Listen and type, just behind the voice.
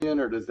reunion,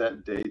 or does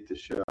that date the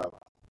show?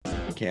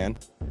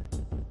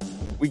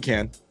 We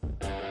can.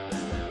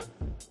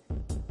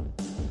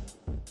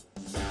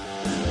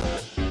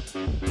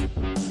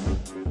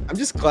 I'm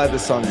just glad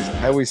this song is,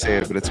 I always say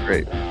it, but it's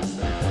great.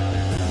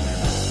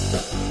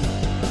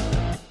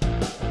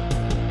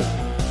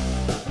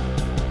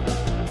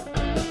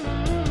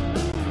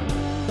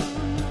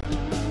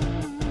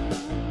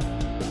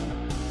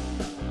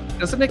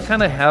 Doesn't it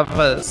kind of have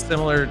a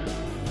similar,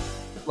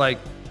 like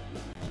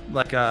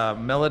a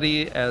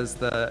melody as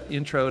the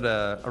intro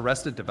to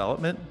Arrested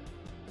Development?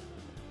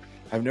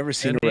 I've never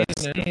seen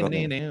Arrested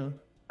Development.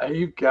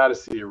 You've got to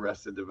see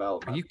Arrested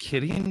Development. Are you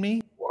kidding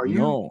me? Are you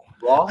No.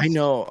 lost? I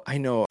know.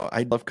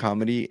 I love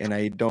comedy, and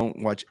I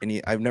don't watch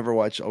any. I've never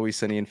watched Always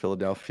Sunny in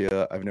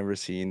Philadelphia. I've never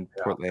seen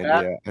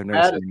Portlandia. I've never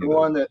Pat seen is the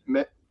one that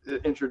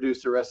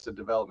introduced Arrested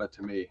Development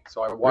to me.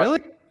 So I watched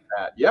Really?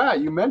 that. Yeah,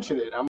 you mentioned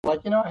it. I'm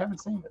like, I haven't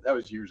seen it. That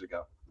was years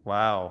ago.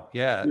 Wow.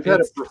 Yeah. You've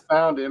had a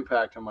profound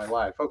impact on my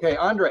life. Okay,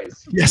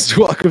 Andres. Yes,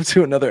 welcome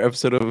to another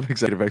episode of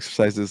Executive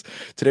Exercises.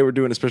 Today we're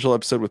doing a special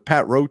episode with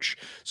Pat Roach.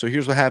 So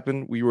here's what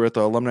happened. We were at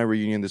the alumni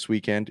reunion this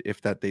weekend.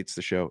 If that dates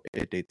the show,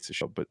 it dates the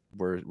show, but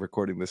we're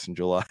recording this in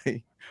July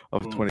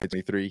of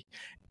 2023.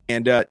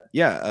 And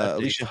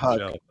Alicia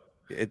Huck,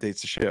 it dates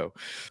the show.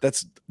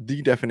 That's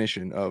the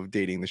definition of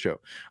dating the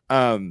show.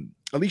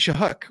 Alicia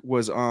Huck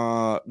was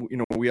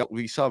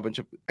we saw a bunch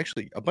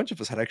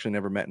of us had actually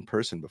never met in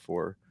person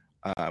before.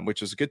 Which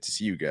was good to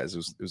see you guys.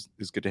 It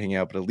was good to hang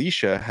out. But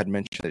Alicia had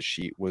mentioned that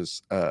she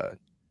was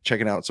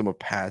checking out some of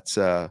Pat's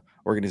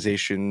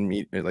organization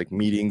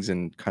meetings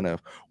and kind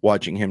of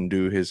watching him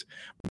do his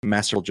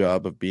masterful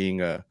job of being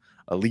a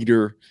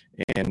leader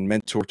and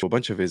mentor to a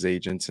bunch of his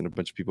agents and a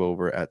bunch of people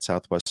over at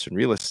Southwestern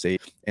Real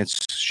Estate. And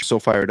she's so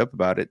fired up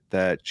about it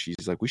that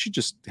she's like, we should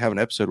just have an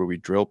episode where we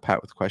drill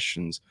Pat with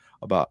questions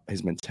about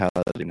his mentality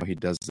and how he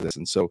does this.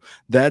 And so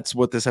that's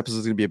what this episode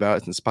is going to be about.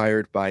 It's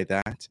inspired by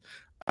that.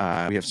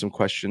 We have some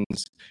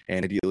questions,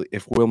 and ideally,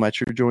 if Will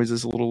Metcher joins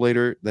us a little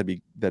later,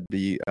 that'd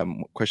be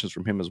questions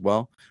from him as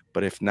well.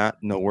 But if not,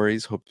 no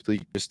worries.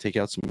 Hopefully, just take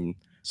out some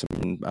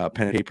pen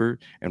and paper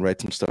and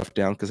write some stuff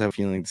down, because I have a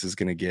feeling this is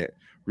going to get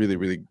really,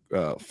 really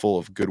full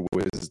of good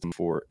wisdom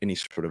for any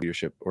sort of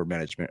leadership or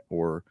management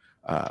or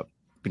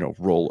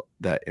role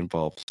that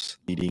involves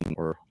leading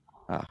or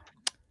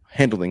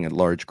handling a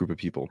large group of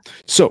people.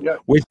 So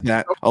with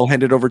that, I'll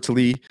hand it over to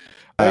Lee.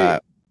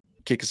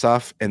 Kick us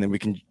off, and then we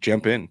can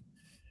jump in.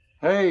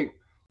 Hey,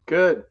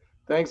 good.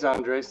 Thanks,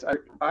 Andres.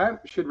 I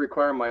should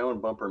require my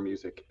own bumper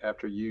music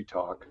after you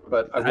talk,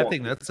 but I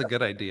think that's a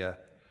good idea.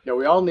 Yeah,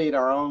 we all need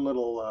our own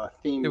little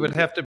theme. It would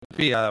have to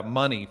be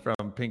Money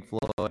from Pink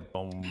Floyd.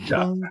 Boom,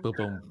 boom, boom,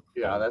 boom.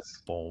 Yeah, that's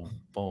boom,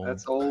 boom.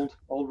 That's old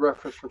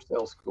reference from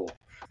sales school.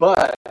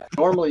 But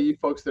normally, you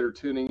folks that are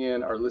tuning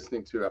in are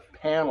listening to a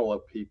panel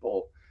of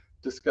people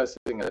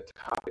discussing a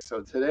topic.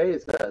 So today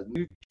is a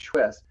new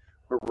twist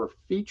where we're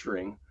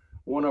featuring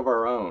one of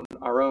our own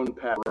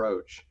Pat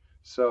Roach.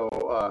 So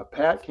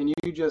Pat, can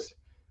you just,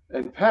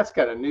 and Pat's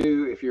got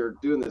if you're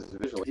doing this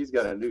visually, he's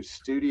got a new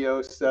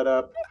studio set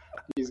up.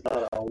 He's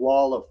got a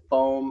wall of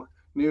foam,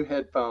 new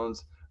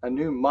headphones, a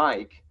new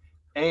mic,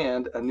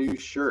 and a new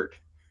shirt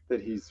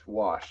that he's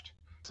washed.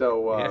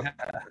 So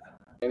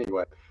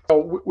anyway,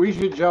 so we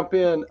should jump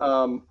in.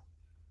 And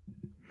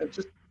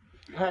just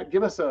Pat,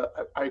 give us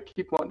I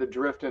keep wanting to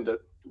drift into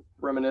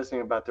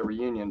reminiscing about the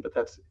reunion, but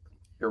that's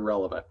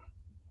irrelevant.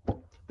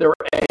 There were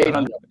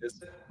 800,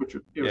 which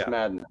was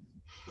madness,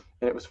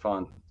 and it was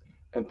fun.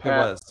 And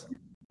Pat,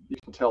 you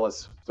can tell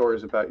us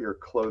stories about your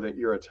clothing,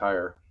 your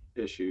attire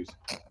issues,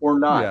 or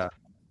not. Yeah.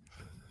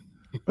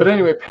 But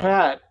anyway,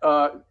 Pat,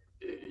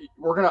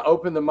 we're going to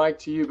open the mic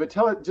to you. But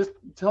tell us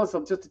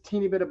just a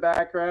teeny bit of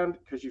background,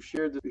 because you've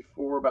shared this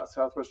before about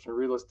Southwestern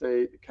Real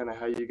Estate, kind of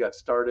how you got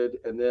started,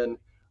 and then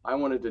I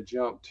wanted to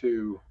jump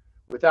to,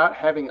 without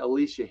having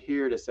Alicia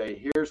here to say,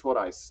 here's what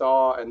I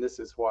saw, and this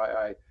is why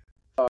I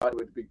thought it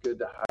would be good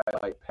to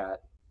highlight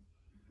Pat.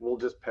 We'll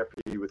just pepper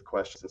you with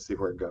questions and see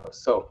where it goes.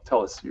 So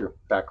tell us your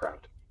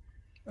background.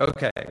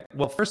 Okay.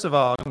 Well, first of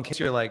all, in case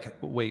you're like,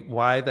 wait,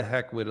 why the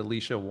heck would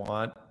Alicia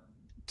want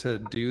to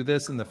do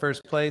this in the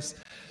first place?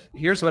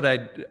 Here's what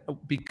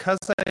because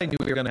I knew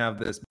we were going to have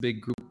this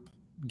big group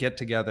get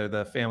together,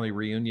 the family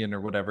reunion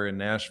or whatever in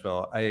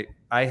Nashville,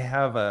 I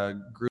have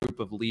a group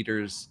of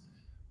leaders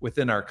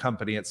within our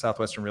company at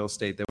Southwestern Real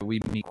Estate that we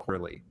meet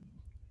quarterly.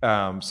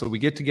 So we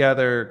get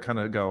together, kind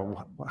of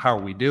go, how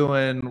are we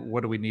doing?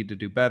 What do we need to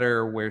do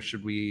better? Where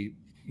should we,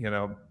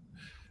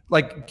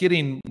 like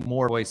getting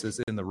more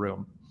voices in the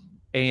room.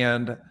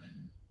 And,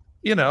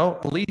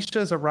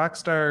 Alicia's a rock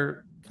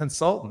star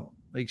consultant.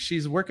 Like,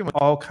 she's working with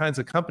all kinds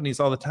of companies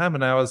all the time.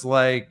 And I was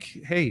like,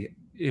 hey,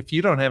 if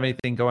you don't have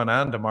anything going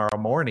on tomorrow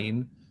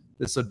morning,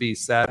 this would be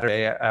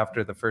Saturday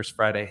after the first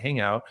Friday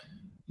hangout.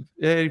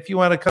 If you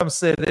want to come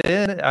sit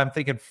in, I'm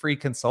thinking free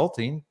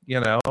consulting,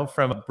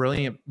 from a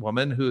brilliant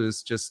woman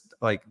who's just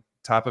like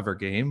top of her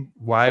game.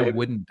 Why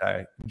wouldn't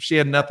I? If she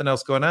had nothing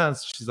else going on,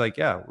 she's like,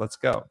 yeah, let's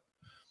go.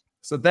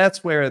 So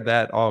that's where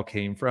that all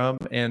came from.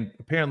 And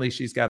apparently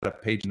she's got a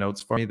page of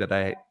notes for me that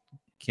I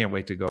can't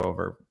wait to go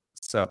over.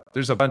 So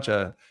there's a bunch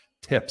of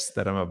tips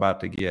that I'm about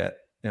to get,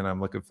 and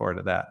I'm looking forward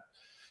to that.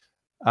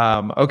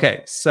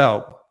 Okay,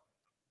 so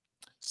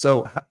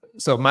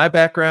my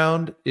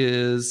background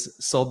is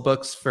sold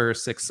books for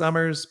 6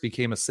 summers,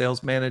 became a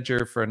sales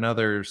manager for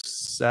another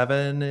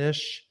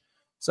 7-ish.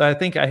 So I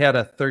think I had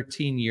a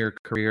 13-year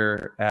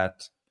career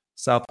at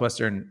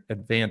Southwestern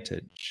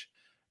Advantage.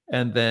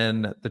 And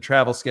then the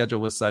travel schedule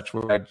was such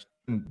where I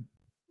didn't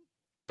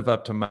live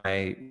up to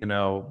my,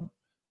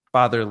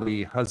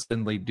 fatherly,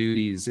 husbandly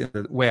duties in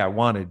the way I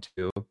wanted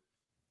to,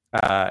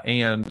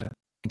 and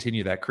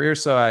continue that career.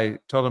 So I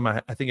told them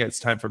I think it's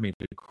time for me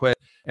to quit.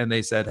 And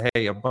they said,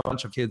 hey, a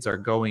bunch of kids are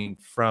going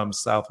from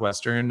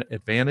Southwestern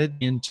Advantage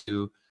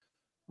into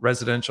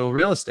residential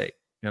real estate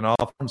and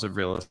all forms of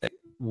real estate.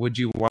 Would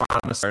you want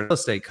to start a real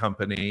estate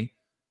company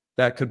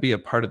that could be a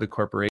part of the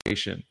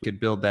corporation? You could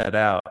build that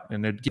out,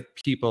 and it'd give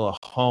people a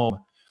home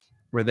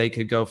where they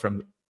could go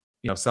from,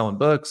 selling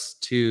books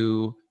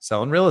to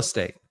selling real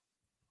estate.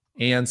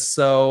 And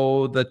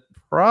so the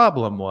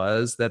problem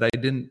was that I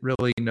didn't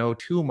really know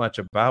too much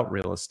about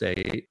real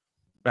estate.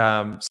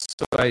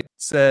 So I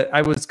said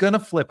I was going to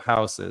flip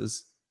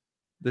houses.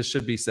 This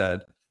should be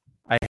said.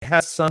 I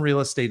had some real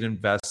estate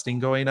investing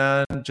going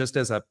on just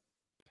as a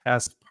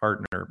past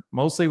partner,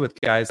 mostly with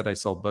guys that I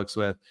sold books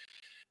with.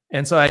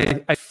 And so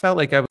I felt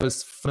like I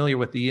was familiar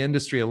with the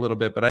industry a little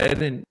bit, but I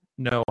didn't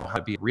know how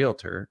to be a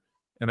realtor.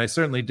 And I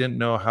certainly didn't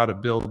know how to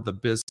build the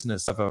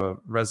business of a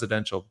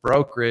residential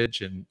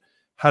brokerage and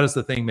how does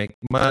the thing make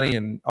money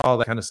and all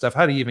that kind of stuff.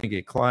 How do you even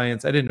get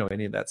clients? I didn't know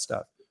any of that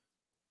stuff.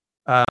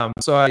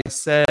 So I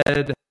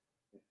said,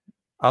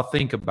 I'll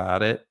think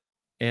about it.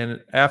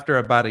 And after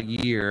about a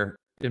year,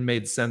 it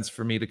made sense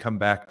for me to come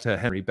back to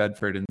Henry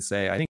Bedford and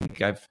say, I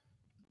think I've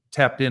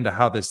tapped into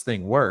how this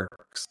thing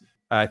works.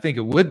 I think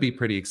it would be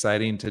pretty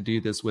exciting to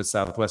do this with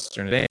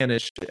Southwestern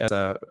Advantage as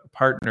a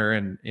partner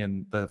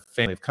in the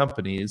family of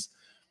companies,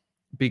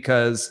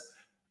 because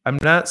I'm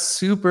not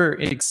super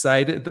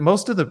excited.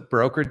 Most of the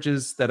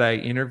brokerages that I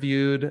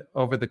interviewed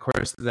over the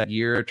course of that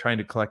year trying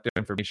to collect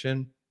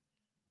information,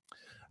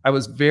 I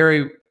was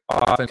very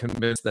often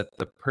convinced that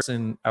the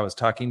person I was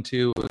talking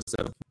to was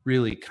a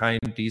really kind,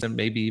 decent,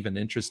 maybe even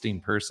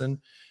interesting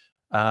person.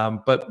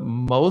 But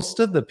most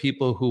of the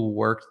people who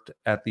worked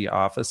at the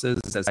offices,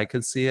 as I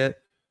could see it,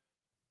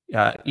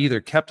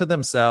 either kept to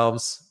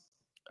themselves,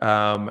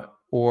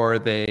 or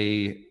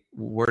they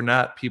were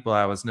not people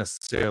I was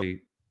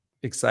necessarily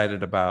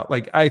excited about.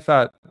 Like, I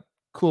thought,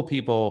 cool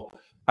people,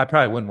 I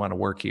probably wouldn't want to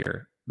work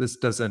here. This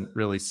doesn't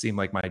really seem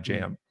like my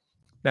jam.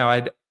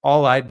 Now,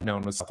 all I'd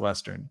known was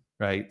Southwestern,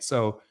 right?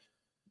 So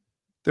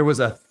there was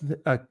a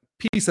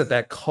piece of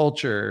that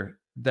culture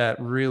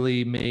that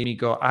really made me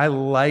go, I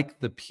like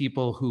the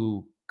people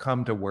who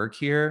come to work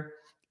here.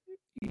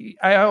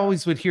 I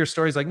always would hear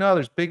stories like, no,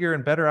 there's bigger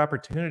and better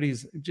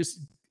opportunities.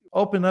 Just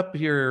open up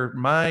your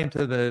mind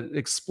to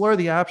explore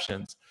the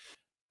options.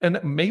 And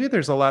maybe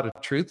there's a lot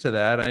of truth to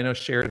that. I know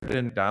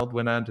Sheridan Donald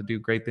went on to do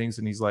great things,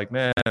 and he's like,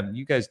 man,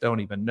 you guys don't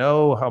even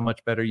know how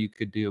much better you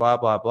could do, blah,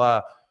 blah,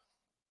 blah.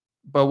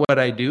 But what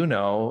I do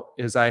know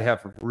is I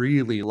have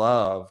really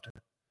loved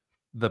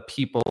the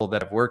people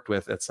that I've worked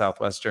with at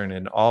Southwestern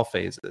in all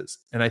phases.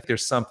 And I think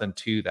there's something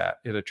to that.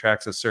 It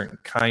attracts a certain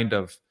kind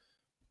of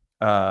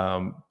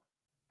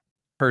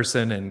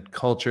person and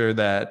culture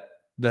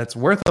that's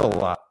worth a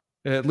lot,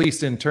 at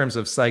least in terms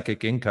of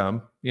psychic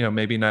income.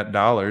 Maybe not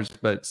dollars,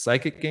 but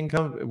psychic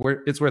income,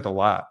 it's worth a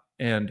lot.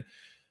 And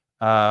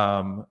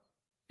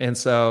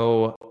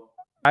so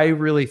I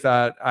really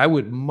thought I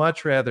would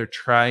much rather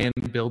try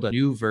and build a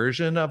new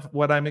version of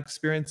what I'm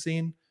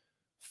experiencing,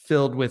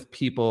 filled with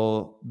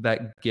people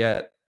that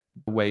get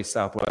the way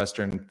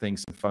Southwestern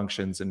thinks and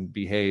functions and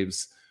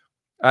behaves.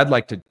 I'd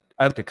like to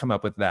come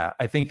up with that.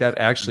 I think that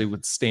actually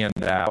would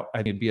stand out. I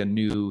think it'd be a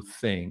new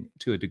thing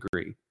to a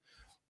degree.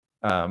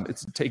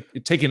 It's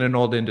taking an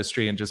old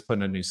industry and just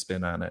putting a new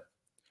spin on it.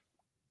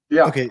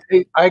 Yeah. Okay.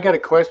 Hey, I got a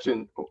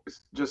question.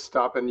 Just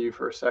stopping you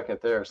for a second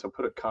there. So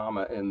put a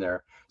comma in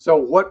there. So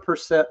what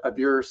 % of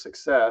your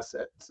success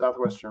at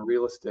Southwestern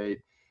Real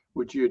Estate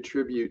would you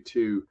attribute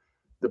to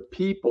the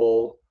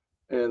people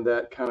and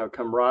that kind of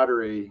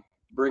camaraderie,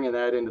 bringing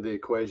that into the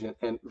equation,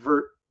 and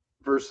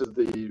versus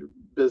the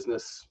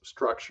business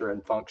structure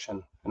and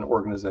function and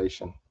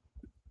organization?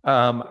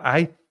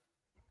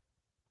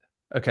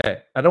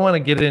 Okay, I don't want to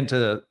get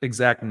into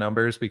exact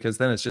numbers because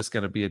then it's just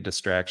going to be a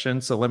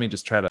distraction. So let me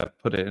just try to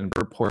put it in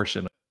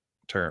proportion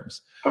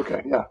terms.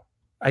 Okay, yeah.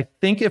 I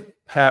think if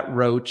Pat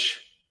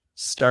Roach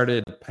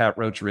started Pat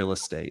Roach Real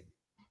Estate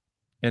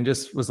and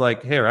just was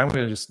like, hey, I'm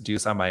going to just do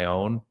this on my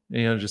own,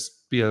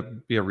 just be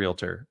a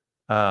realtor.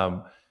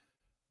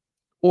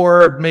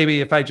 Or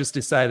maybe if I just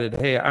decided,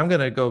 hey, I'm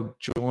going to go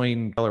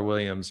join Keller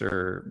Williams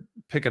or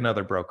pick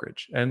another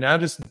brokerage, and I'll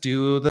just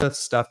do the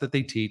stuff that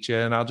they teach you,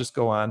 and I'll just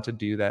go on to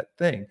do that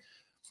thing.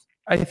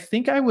 I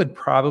think I would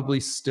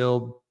probably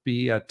still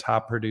be a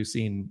top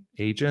producing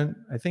agent.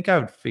 I think I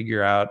would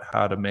figure out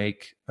how to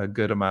make a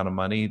good amount of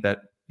money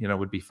that,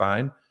 would be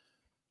fine.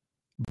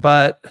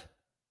 But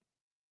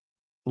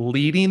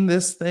leading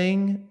this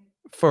thing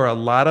for a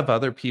lot of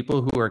other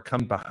people who are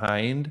coming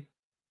behind,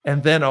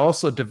 and then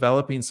also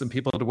developing some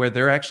people to where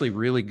they're actually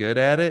really good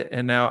at it.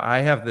 And now I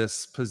have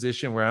this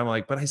position where I'm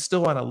like, but I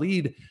still want to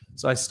lead.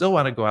 So I still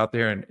want to go out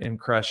there and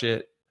crush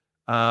it.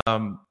 Has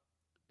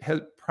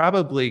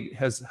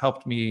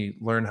helped me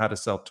learn how to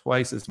sell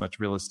twice as much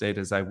real estate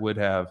as I would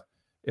have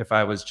if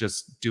I was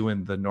just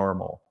doing the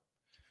normal.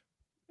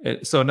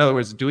 So in other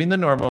words, doing the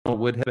normal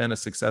would have been a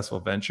successful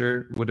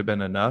venture, would have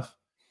been enough.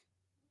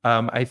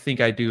 I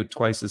think I do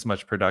twice as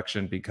much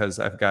production because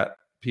I've got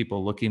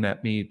people looking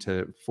at me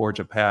to forge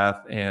a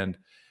path. And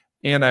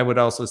I would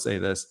also say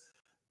this,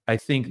 I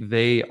think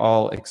they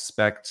all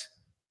expect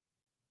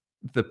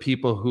the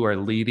people who are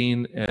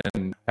leading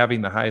and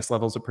having the highest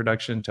levels of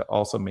production to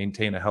also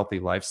maintain a healthy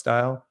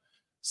lifestyle.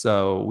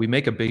 So we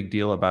make a big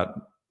deal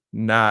about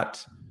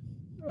not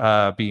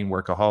being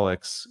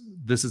workaholics.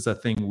 This is a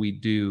thing we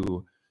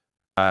do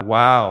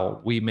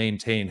while we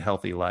maintain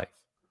healthy life.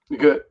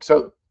 Good.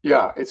 So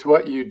yeah, it's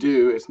what you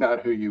do. It's not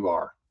who you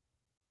are.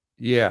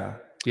 Yeah.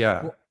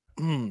 Well,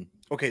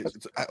 okay.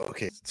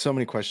 So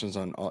many questions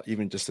on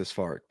even just this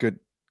far. Good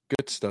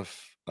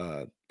stuff,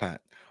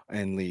 Pat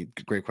and Lee.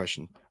 Great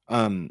question.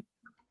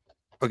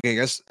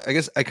 Okay, I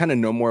guess I kind of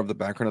know more of the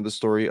background of the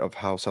story of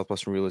how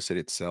Southwestern real estate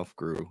itself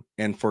grew.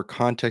 And for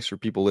context, for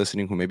people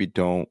listening who maybe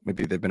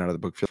they've been out of the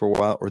book field for a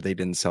while, or they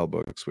didn't sell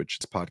books, which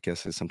this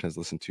podcast is sometimes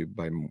listened to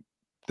by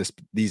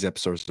these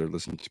episodes are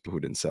listened to people who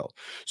didn't sell.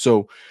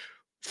 So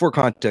for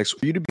context,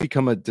 for you to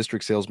become a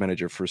district sales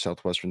manager for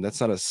Southwestern, that's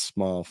not a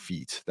small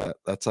feat.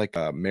 That's like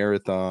a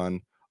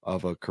marathon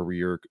of a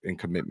career and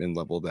commitment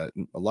level that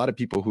a lot of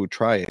people who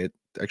try it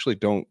actually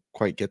don't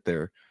quite get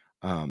there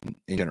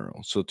in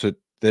general. So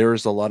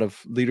there's a lot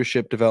of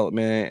leadership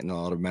development and a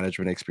lot of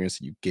management experience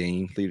that you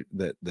gain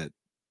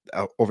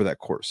over that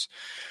course.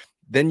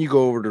 Then you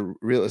go over to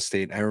real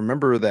estate. I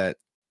remember that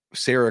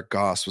Sarah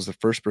Goss was the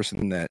first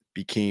person that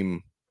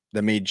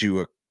made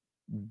you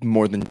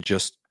more than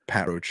just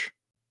Pat Roach.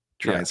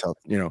 Trying South,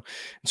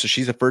 so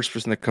she's the first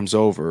person that comes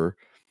over,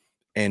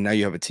 and now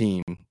you have a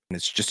team, and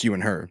it's just you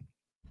and her.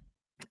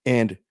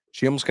 And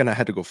she almost kind of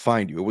had to go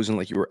find you. It wasn't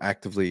like you were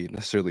actively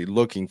necessarily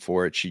looking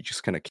for it. She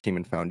just kind of came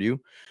and found you.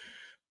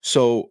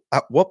 So,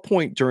 at what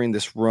point during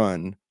this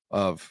run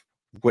of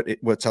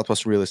what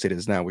Southwestern Real Estate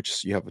is now, which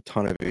is you have a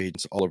ton of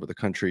agents all over the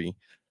country,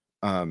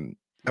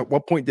 at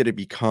what point did it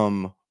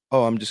become,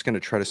 oh, I'm just going to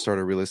try to start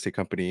a real estate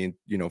company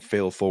and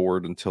fail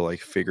forward until I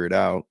figure it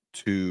out,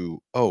 to,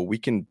 oh, we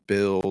can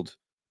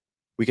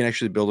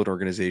actually build an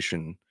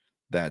organization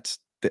that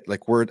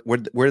like where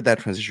did that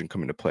transition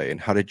come into play,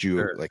 and how did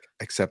you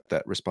accept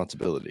that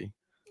responsibility?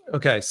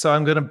 Okay, so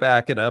I'm going to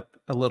back it up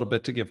a little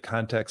bit to give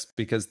context,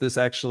 because this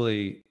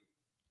actually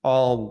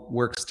all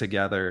works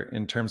together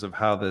in terms of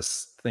how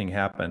this thing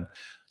happened.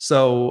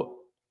 So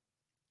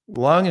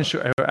long and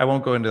short, I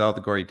won't go into all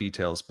the gory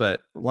details,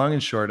 but long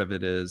and short of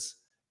it is,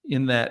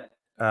 in that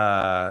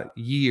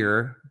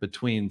year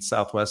between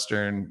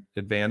Southwestern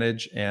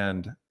Advantage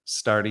and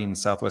starting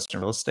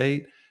Southwestern Real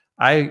Estate,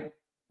 I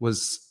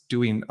was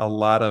doing a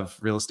lot of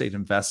real estate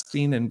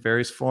investing in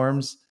various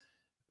forms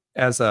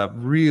as a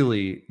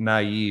really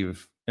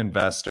naive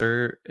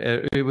investor.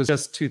 It was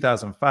just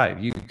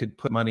 2005. You could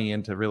put money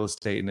into real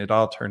estate and it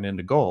all turned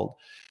into gold.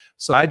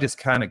 So I just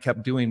kind of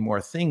kept doing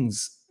more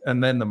things,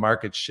 and then the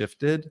market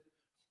shifted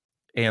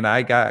and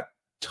I got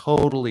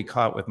totally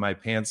caught with my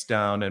pants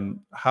down, and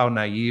how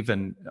naive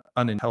and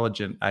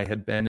unintelligent I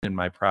had been in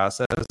my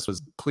process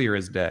was clear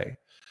as day.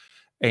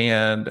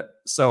 And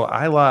so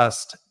I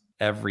lost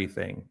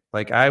everything.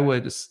 Like, I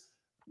was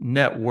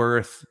net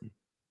worth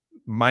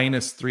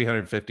minus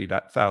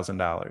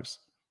 $350,000.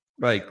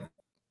 Like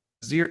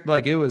zero.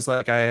 Like, it was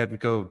like I had to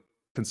go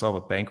consult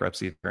with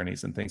bankruptcy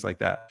attorneys and things like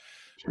that.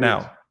 Jeez.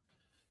 Now,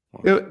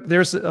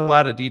 there's a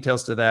lot of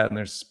details to that, and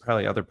there's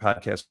probably other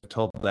podcasts that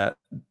told that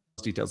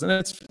details, and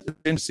it's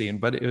interesting,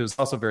 but it was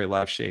also very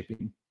life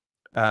shaping.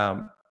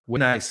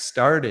 When I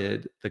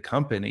started the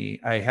company,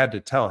 I had to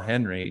tell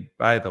Henry,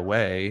 by the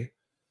way,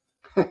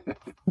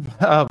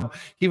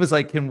 he was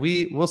like,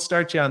 we'll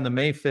start you on the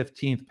May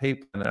 15th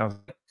paper. And I was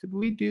like, could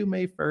we do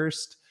May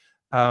 1st?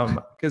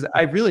 Because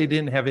I really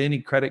didn't have any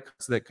credit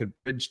cards that could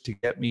bridge to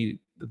get me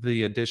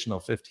the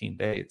additional 15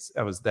 days.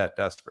 I was that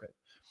desperate.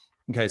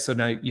 Okay, so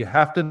now you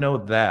have to know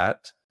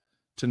that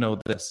to know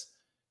this.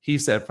 He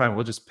said, fine,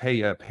 we'll just pay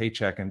you a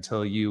paycheck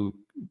until you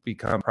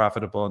become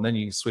profitable, and then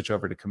you switch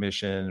over to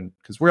commission,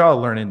 because we're all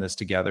learning this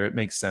together. It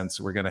makes sense.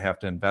 We're going to have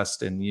to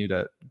invest in you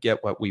to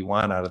get what we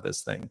want out of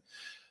this thing.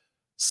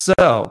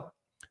 So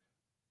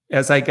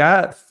as I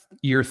got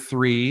year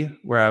 3,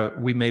 where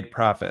we made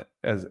profit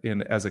as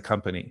a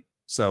company,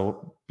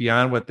 so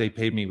beyond what they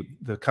paid me,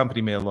 the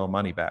company made a little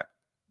money back.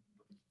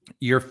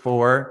 Year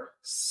 4,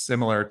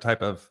 similar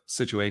type of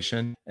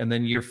situation. And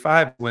then year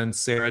 5, when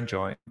Sarah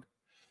joined.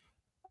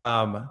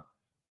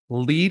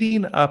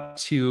 Leading up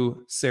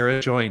to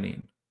Sarah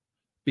joining,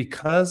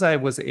 because I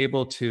was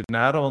able to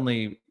not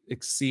only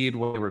exceed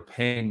what they were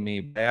paying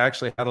me, but I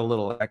actually had a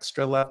little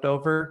extra left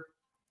over.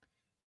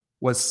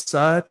 was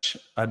such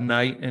a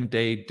night and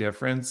day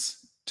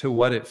difference to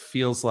what it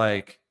feels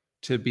like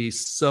to be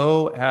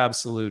so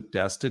absolute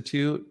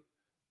destitute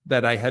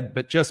that I had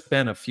but just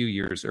been a few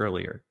years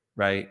earlier,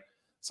 right?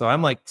 So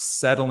I'm like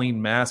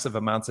settling massive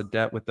amounts of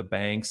debt with the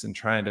banks and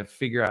trying to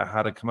figure out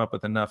how to come up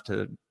with enough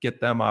to get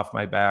them off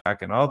my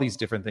back and all these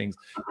different things.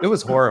 It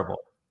was horrible,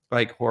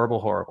 like horrible,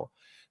 horrible.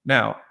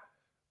 Now,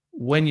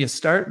 when you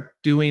start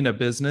doing a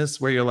business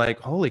where you're like,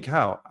 holy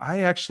cow,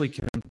 I actually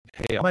can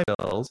pay all my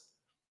bills.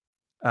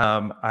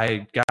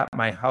 I got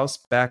my house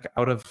back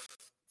out of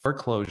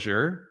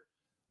foreclosure.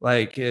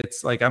 Like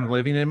it's like I'm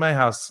living in my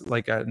house.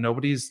 Like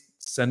nobody's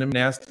sending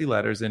nasty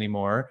letters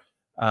anymore.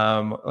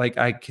 Like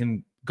I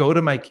can go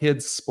to my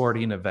kids'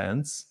 sporting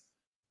events.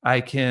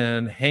 I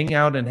can hang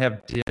out and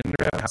have dinner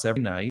at the house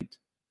every night.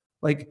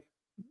 Like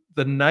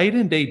the night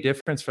and day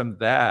difference from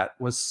that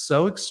was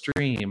so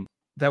extreme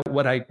that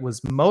what I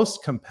was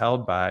most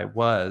compelled by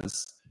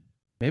was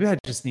maybe I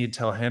just need to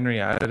tell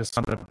Henry I just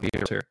want to be a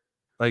realtor.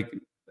 Like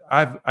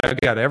I've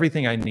got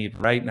everything I need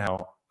right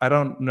now. I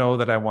don't know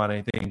that I want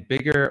anything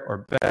bigger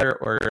or better,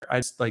 or I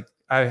just like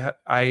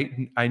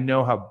I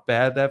know how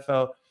bad that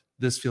felt.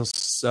 This feels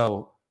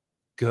so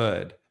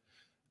good.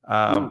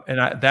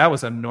 That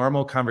was a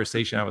normal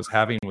conversation I was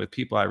having with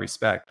people I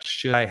respect.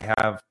 Should I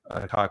have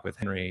a talk with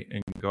Henry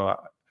and go,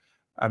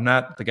 I'm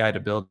not the guy to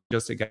build,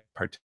 just a guy to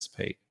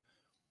participate.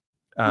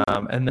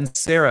 And then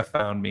Sarah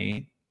found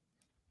me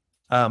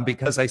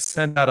because I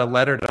sent out a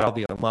letter to all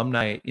the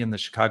alumni in the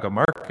Chicago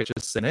market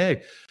just saying, hey,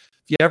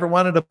 if you ever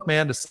wanted a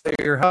man to stay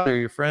at your house or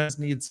your friends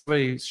need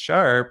somebody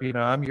sharp,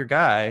 I'm your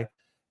guy.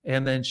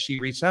 And then she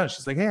reached out.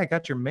 She's like, hey, I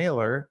got your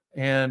mailer.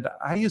 And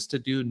I used to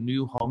do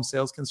new home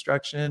sales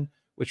construction,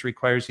 which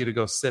requires you to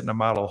go sit in a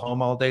model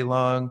home all day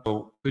long.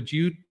 So could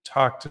you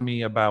talk to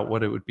me about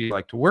what it would be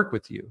like to work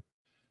with you?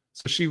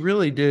 So she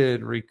really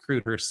did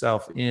recruit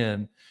herself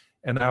in.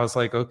 And I was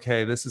like,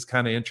 okay, this is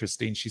kind of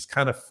interesting. She's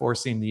kind of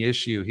forcing the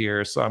issue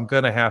here. So I'm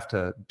going to have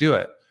to do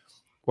it.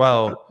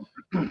 Well,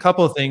 a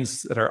couple of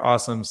things that are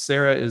awesome.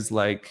 Sarah is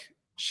like,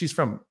 she's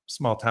from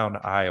small town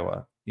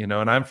Iowa, and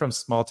I'm from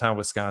small town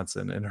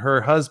Wisconsin, and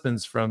her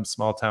husband's from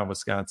small town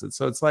Wisconsin.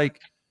 So it's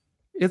like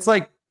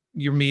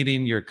you're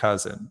meeting your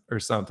cousin or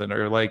something,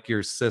 or like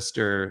your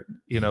sister,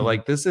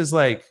 like this is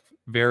like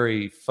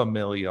very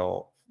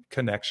familial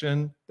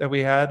connection that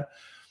we had.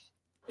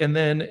 And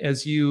then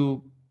as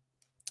you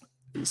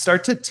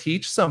start to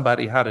teach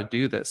somebody how to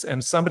do this,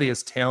 and somebody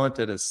as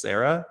talented as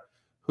Sarah,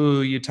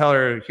 who you tell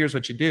her, here's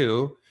what you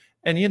do,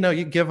 and you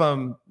give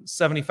them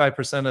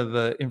 75% of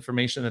the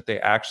information that they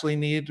actually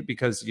need,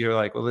 because you're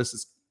like, well, this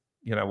is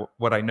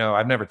what I know.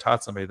 I've never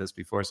taught somebody this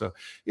before, so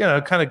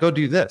kind of go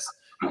do this.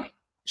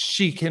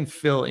 She can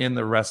fill in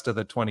the rest of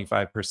the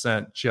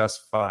 25%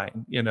 just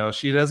fine.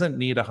 She doesn't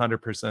need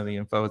 100% of the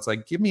info. It's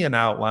like, give me an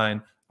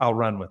outline, I'll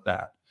run with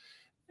that.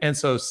 And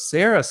so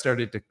Sarah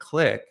started to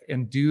click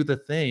and do the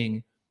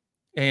thing,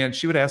 and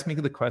she would ask me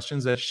the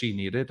questions that she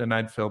needed, and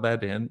I'd fill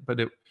that in. But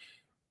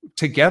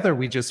together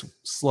we just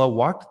slow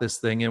walked this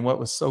thing. And what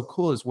was so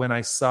cool is when I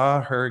saw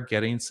her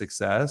getting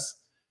success,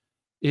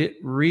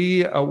 it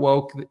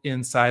reawoke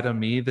inside of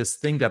me this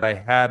thing that I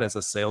had as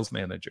a sales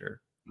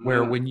manager,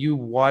 where when you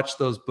watch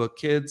those book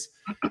kids,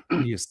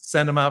 you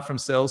send them out from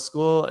sales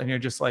school, and you're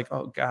just like,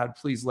 oh God,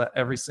 please let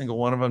every single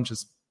one of them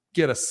just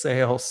get a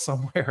sale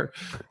somewhere,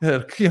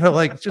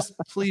 like just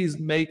please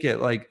make it,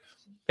 like,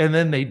 and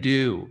then they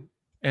do,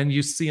 and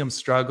you see them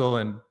struggle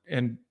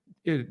and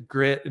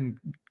grit and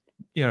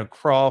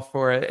crawl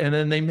for it, and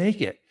then they make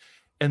it,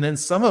 and then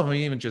some of them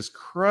even just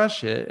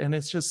crush it, and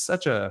it's just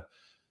such a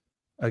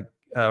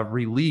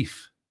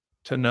relief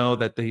to know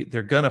that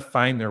they're gonna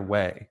find their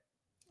way.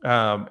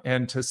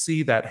 And to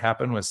see that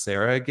happen with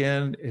Sarah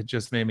again, it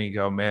just made me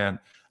go, man,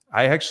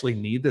 I actually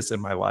need this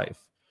in my life.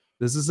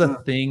 This is a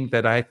thing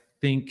that I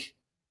think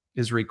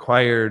is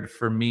required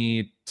for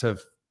me to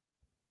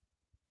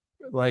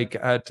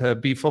to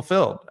be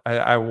fulfilled.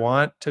 I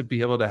want to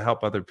be able to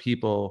help other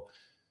people.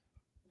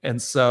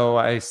 And so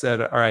I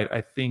said, all right,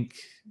 I think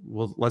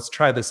let's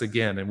try this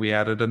again. And we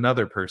added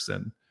another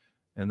person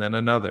and then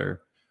another.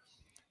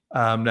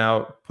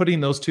 Now, putting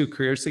those two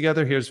careers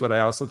together, here's what I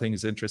also think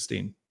is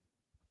interesting.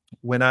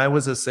 When I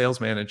was a sales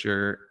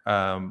manager,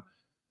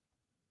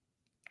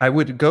 I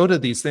would go to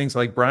these things,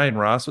 like Brian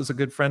Ross was a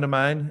good friend of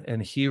mine,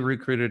 and he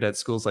recruited at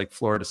schools like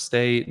Florida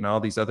State and all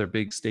these other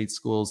big state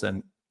schools.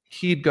 And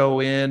he'd go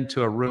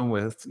into a room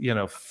with,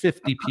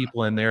 50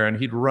 people in there, and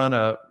he'd run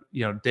a,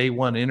 day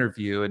one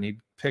interview, and he'd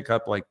pick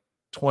up like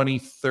 20,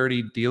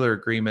 30 dealer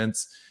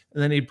agreements,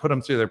 and then he'd put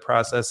them through their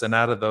process. And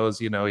out of those,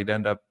 he'd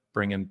end up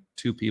bringing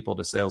 2 people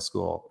to sales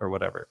school or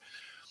whatever.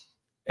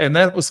 And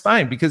that was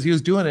fine because he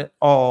was doing it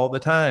all the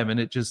time, and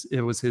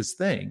it was his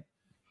thing.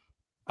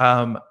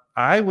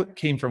 I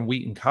came from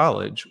Wheaton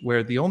College,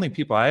 where the only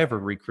people I ever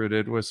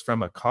recruited was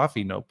from a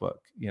coffee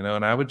notebook,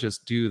 and I would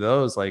just do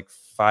those like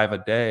 5 a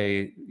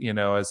day,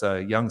 as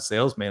a young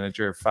sales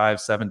manager, 5,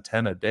 7,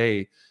 10 a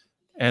day.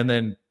 And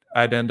then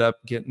I'd end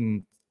up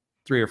getting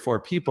 3 or 4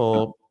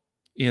 people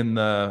in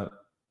the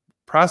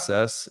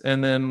process,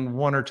 and then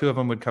 1 or 2 of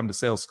them would come to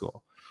sales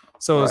school.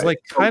 So it was Right. like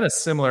kind of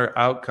similar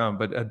outcome,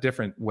 but a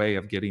different way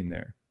of getting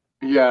there.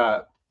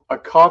 Yeah, a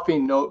coffee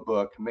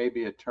notebook may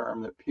be a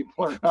term that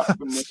people are not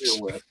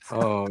familiar with.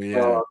 Oh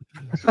yeah.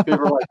 So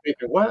people are like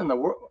thinking, what in the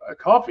world? A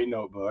coffee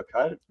notebook?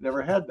 I've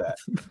never had that.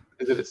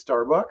 Is it at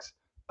Starbucks?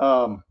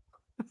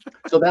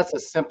 So that's a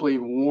simply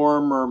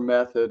warmer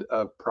method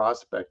of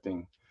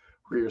prospecting,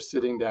 where you're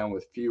sitting down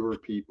with fewer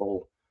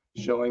people,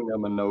 showing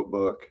them a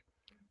notebook,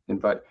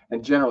 and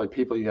generally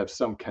people you have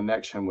some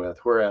connection with.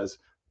 Whereas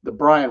the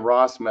Brian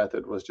Ross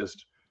method was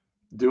just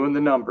doing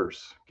the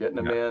numbers, getting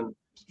them in,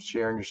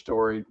 sharing your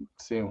story,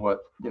 seeing what,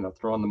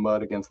 throwing the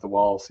mud against the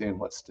wall, seeing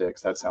what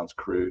sticks. That sounds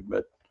crude,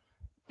 but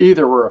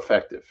either were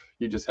effective.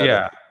 You just had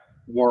a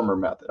warmer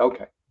method.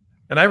 Okay.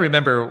 And I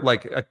remember,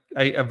 like,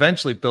 I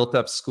eventually built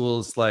up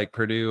schools like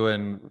Purdue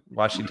and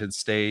Washington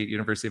State,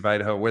 University of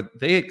Idaho, where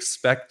they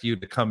expect you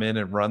to come in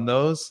and run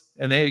those.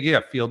 And they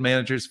get field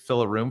managers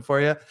fill a room for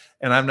you.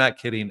 And I'm not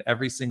kidding.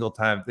 Every single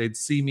time they'd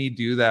see me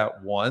do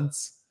that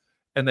once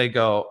and they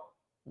go,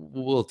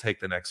 we'll take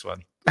the next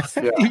one.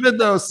 Yeah. Even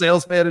though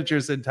sales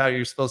managers in town,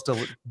 you're supposed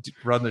to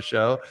run the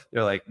show,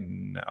 they're like,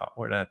 no,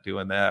 we're not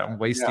doing that. I'm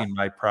wasting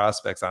my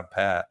prospects on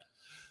Pat.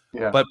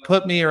 Yeah. But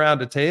put me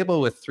around a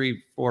table with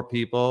 3-4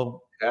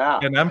 people,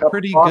 and I'm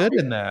pretty good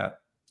in that,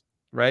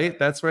 right?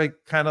 That's where I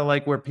kind of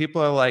like where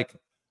people are like,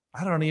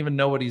 I don't even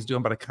know what he's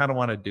doing, but I kind of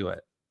want to do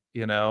it.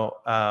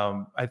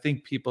 I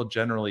think people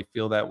generally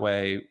feel that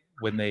way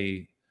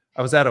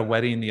I was at a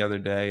wedding the other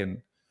day,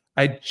 and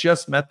I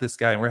just met this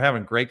guy, and we're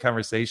having a great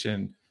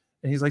conversation.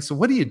 And he's like, so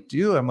what do you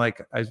do? I'm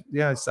like,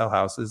 I sell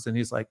houses. And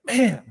he's like,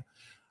 man,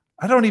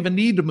 I don't even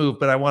need to move,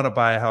 but I want to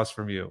buy a house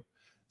from you.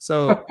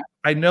 So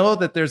I know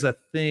that there's a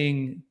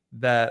thing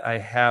that I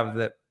have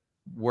that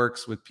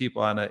works with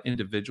people on an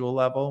individual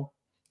level.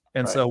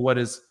 And so what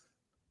has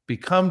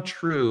become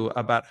true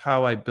about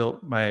how I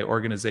built my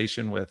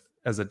organization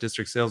as a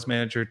district sales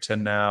manager to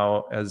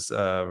now as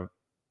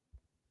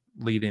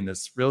leading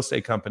this real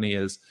estate company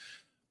is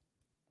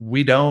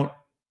we don't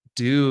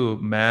do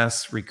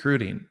mass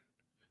recruiting.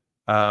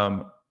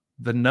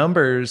 The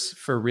numbers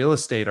for real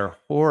estate are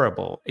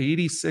horrible.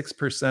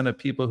 86% of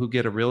people who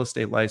get a real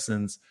estate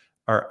license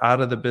are out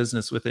of the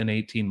business within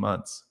 18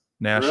 months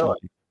nationally.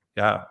 Really?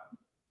 Yeah.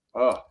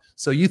 Oh.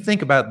 So you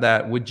think about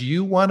that. Would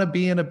you want to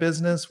be in a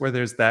business where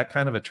there's that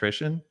kind of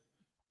attrition?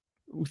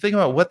 Think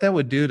about what that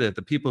would do to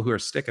the people who are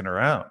sticking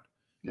around.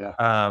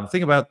 Yeah.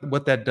 Think about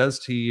what that does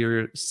to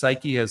your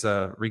psyche as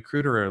a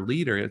recruiter or a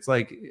leader. It's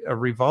like a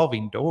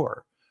revolving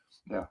door.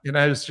 Yeah. And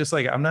I was just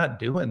like, I'm not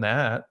doing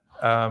that.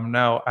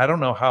 Now, I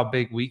don't know how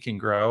big we can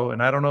grow,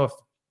 and I don't know if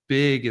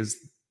big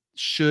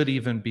should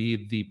even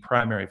be the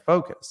primary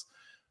focus.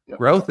 Yep.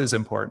 Growth is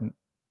important,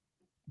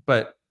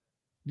 but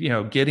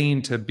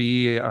getting to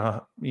be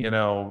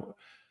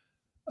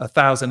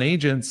 1,000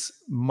 agents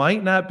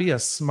might not be a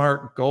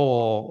smart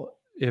goal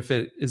if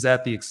it is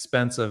at the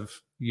expense of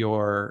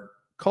your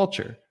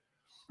culture.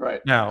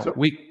 Right. Now, so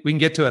we can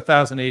get to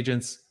 1,000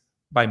 agents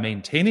by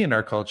maintaining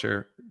our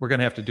culture. We're going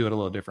to have to do it a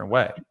little different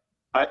way.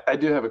 I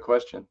do have a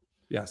question.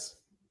 Yes.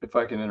 If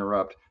I can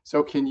interrupt.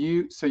 So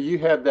you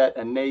have that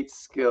innate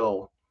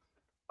skill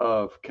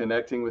of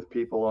connecting with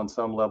people on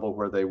some level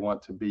where they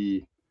want to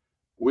be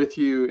with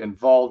you,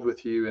 involved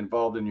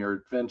in your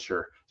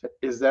adventure.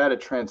 Is that a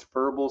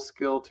transferable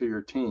skill to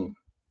your team?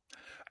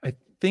 I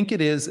think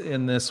it is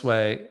in this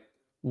way.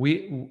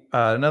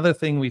 Another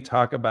thing we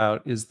talk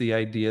about is the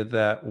idea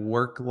that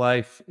work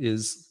life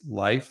is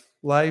life.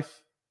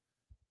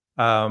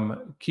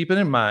 Keep it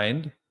in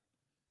mind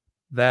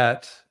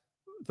that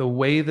the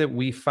way that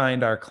we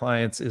find our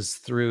clients is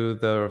through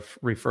the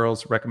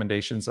referrals,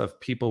 recommendations of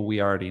people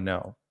we already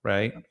know,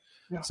 right?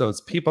 Yeah. So it's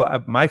people,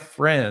 my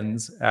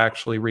friends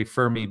actually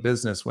refer me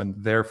business when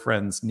their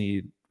friends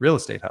need real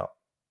estate help.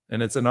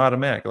 And it's an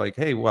automatic, like,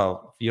 hey,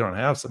 well, if you don't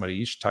have somebody,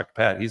 you should talk to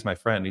Pat. He's my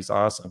friend. He's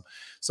awesome.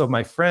 So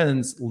my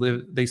friends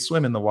they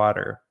swim in the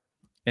water.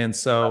 And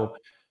so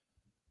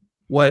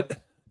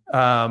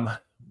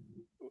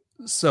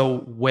so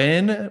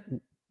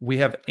when we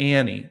have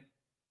Annie,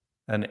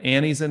 and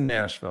Annie's in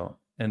Nashville,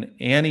 and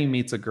Annie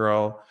meets a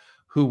girl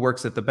who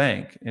works at the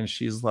bank, and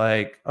she's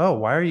like, oh,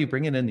 why are you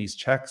bringing in these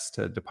checks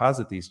to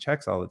deposit these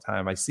checks all the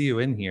time? I see you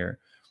in here.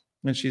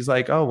 And she's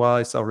like, oh, well,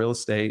 I sell real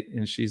estate.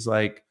 And she's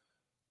like,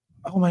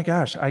 oh my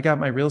gosh, I got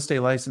my real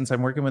estate license.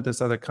 I'm working with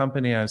this other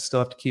company. I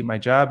still have to keep my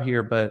job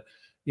here. But,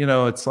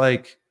 it's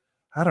like,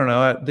 I don't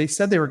know. They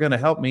said they were going to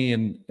help me,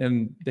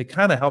 and they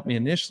kind of helped me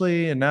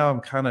initially. And now I'm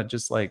kind of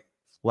just like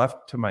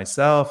left to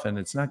myself, and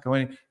it's not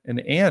going. And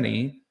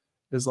Annie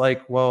is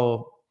like,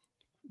 well,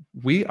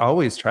 we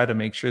always try to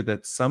make sure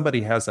that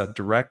somebody has a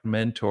direct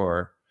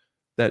mentor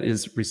that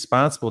is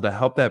responsible to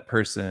help that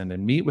person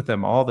and meet with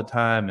them all the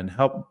time and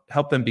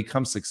help them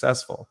become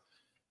successful.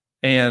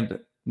 And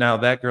now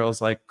that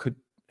girl's like,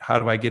 how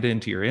do I get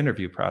into your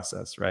interview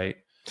process, right?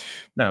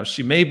 Now,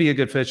 she may be a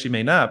good fit, she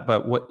may not,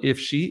 but what if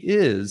she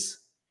is,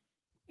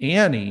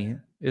 Annie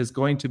is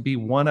going to be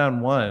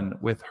one-on-one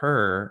with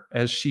her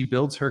as she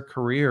builds her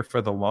career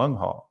for the long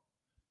haul.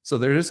 So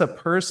there is a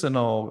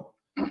personal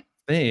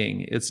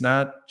thing. It's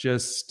not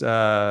just,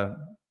 come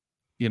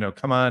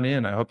on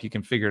in. I hope you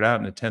can figure it out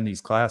and attend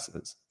these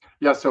classes.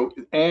 Yeah. So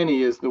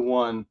Annie is the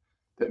one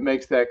that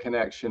makes that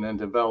connection and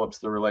develops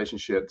the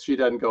relationship. She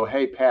doesn't go,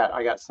 "Hey, Pat,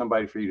 I got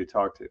somebody for you to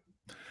talk to."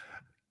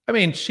 I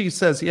mean, she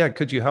says, "Yeah,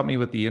 could you help me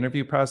with the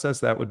interview process?"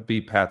 That would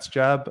be Pat's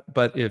job.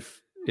 But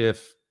if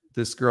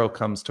this girl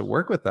comes to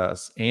work with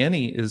us,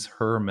 Annie is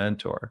her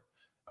mentor.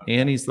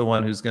 Annie's the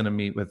one who's going to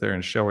meet with her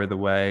and show her the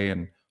way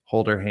and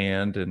hold her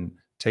hand and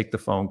take the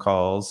phone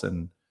calls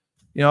and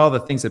all the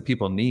things that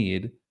people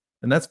need.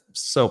 And that's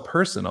so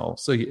personal.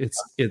 So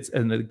it's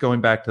and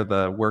going back to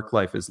the work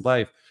life is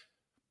life.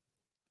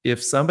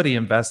 If somebody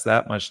invests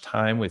that much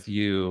time with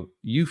you,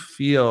 you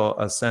feel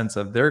a sense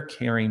of they're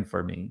caring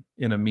for me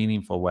in a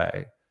meaningful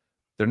way.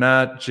 They're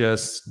not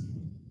just,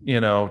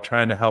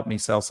 trying to help me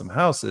sell some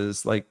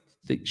houses. Like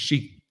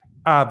she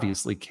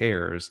obviously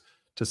cares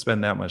to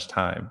spend that much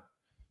time.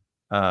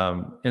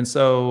 And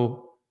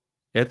so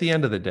at the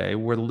end of the day,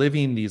 we're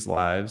living these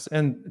lives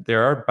and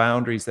there are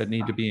boundaries that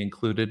need to be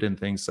included in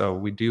things. So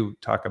we do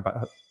talk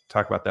about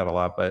that a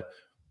lot, but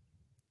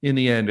in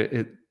the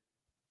end,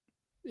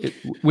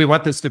 we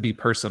want this to be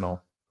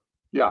personal.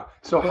 Yeah.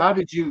 So how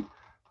did you?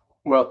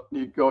 Well,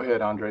 you go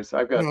ahead, Andres.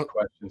 I've got No.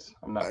 questions.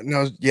 I'm not.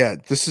 No, yeah,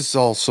 this is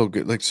all so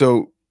good. Like,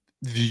 so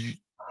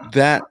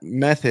that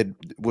method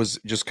was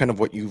just kind of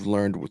what you've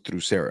learned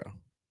through Sarah,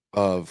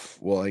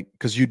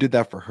 because you did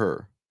that for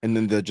her, and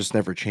then that just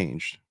never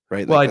changed,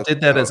 right? Well, Like, I did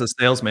that as a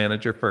sales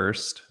manager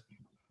first.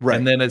 right.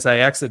 And then as I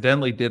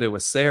accidentally did it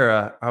with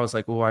Sarah, I was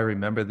like, "Oh, I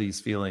remember these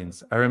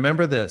feelings. I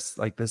remember this.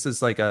 Like, this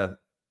is like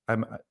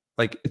I'm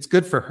like, it's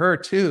good for her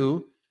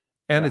too.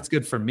 And it's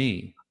good for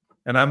me.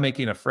 And I'm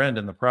making a friend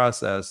in the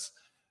process,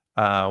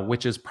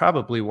 which is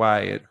probably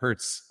why it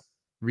hurts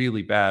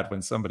really bad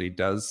when somebody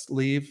does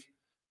leave.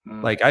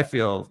 Like, I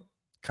feel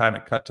kind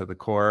of cut to the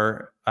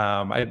core.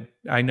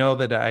 I know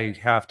that I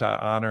have to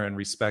honor and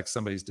respect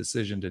somebody's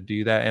decision to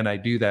do that. And I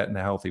do that in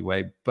a healthy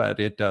way, but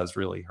it does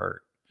really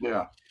hurt.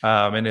 Yeah.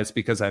 And it's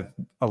because I've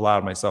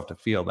allowed myself to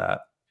feel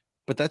that.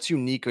 But that's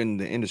unique in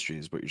the industry,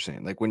 is what you're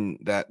saying. Like, when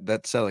not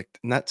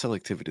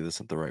selectivity, that's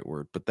not the right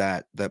word, but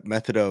that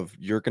method of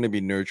you're going to be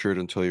nurtured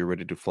until you're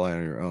ready to fly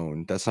on your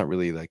own. That's not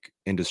really like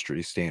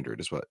industry standard,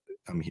 is what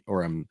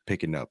I'm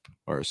picking up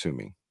or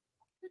assuming.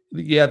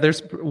 Yeah,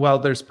 there's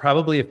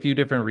probably a few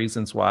different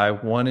reasons why.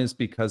 One is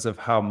because of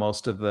how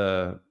most of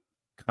the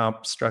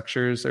comp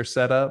structures are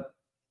set up.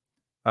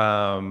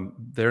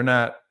 They're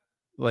not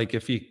like,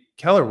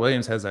 Keller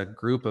Williams has a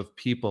group of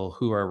people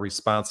who are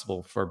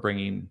responsible for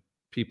bringing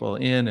people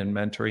in and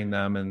mentoring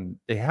them, and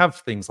they have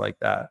things like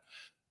that.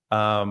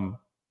 Ours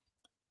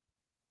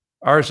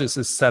just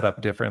is set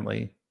up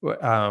differently,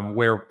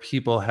 where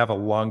people have a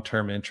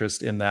long-term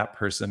interest in that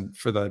person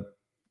for the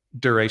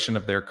duration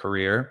of their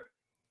career.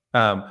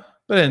 But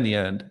in the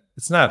end,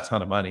 it's not a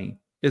ton of money.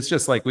 It's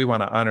just like, we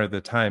want to honor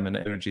the time and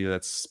energy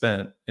that's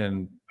spent.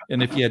 And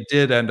if you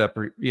did end up,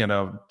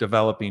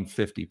 developing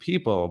 50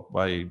 people,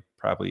 well, you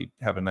probably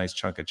have a nice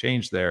chunk of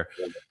change there.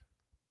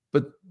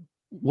 But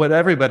what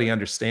everybody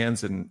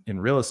understands in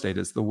real estate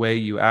is the way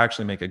you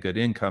actually make a good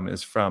income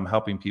is from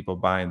helping people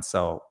buy and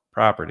sell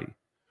property.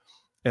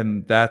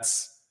 And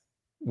that's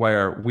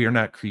where we're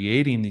not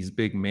creating these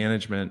big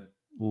management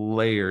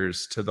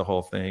layers to the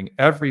whole thing.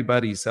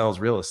 Everybody sells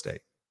real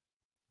estate.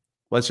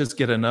 Let's just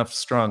get enough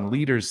strong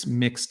leaders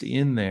mixed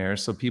in there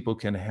so people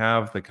can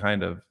have the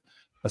kind of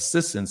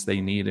assistance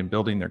they need in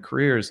building their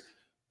careers.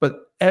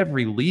 But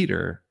every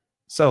leader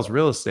sells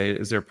real estate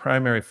as their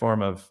primary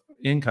form of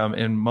income,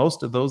 and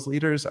most of those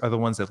leaders are the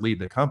ones that lead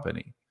the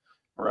company.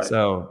 Right.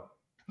 So,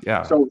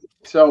 yeah.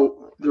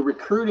 So the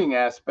recruiting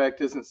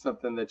aspect isn't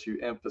something that you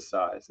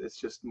emphasize. It's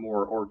just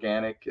more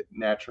organic. It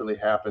naturally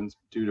happens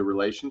due to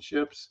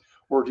relationships.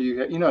 Or do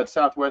you, at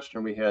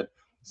Southwestern, we had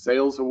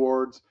sales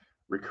awards,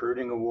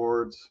 recruiting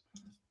awards,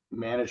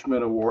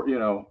 management award,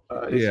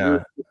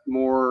 it's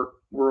more,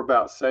 we're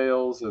about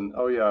sales and,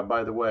 oh yeah,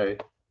 by the way.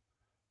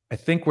 I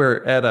think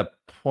we're at a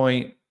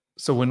point.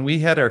 So when we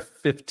had our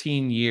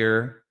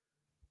 15-year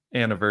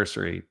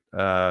anniversary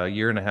a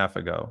year and a half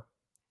ago,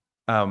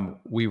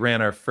 we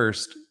ran our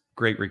first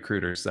Great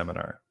Recruiter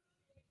seminar,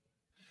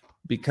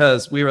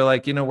 because we were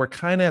like, we're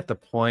kind of at the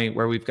point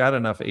where we've got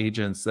enough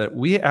agents that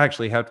we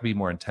actually have to be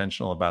more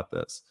intentional about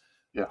this.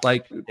 Yeah.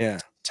 Like,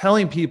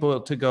 telling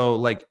people to go,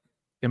 like,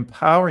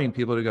 empowering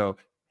people to go,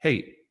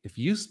 hey, if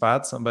you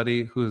spot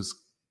somebody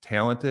who's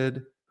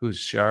talented, who's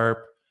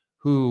sharp,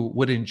 who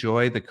would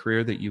enjoy the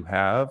career that you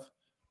have,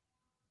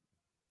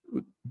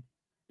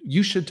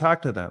 you should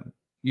talk to them.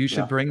 You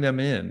should bring them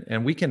in,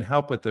 and we can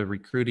help with the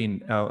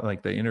recruiting,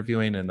 like the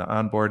interviewing and the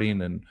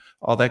onboarding and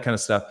all that kind of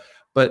stuff.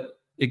 But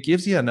it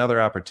gives you another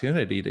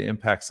opportunity to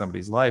impact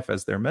somebody's life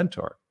as their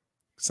mentor.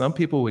 Some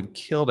people would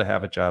kill to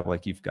have a job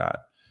like you've got.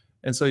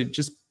 And so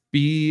just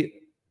be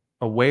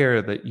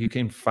aware that you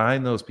can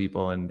find those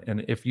people. And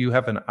if you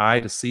have an eye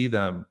to see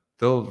them,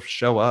 they'll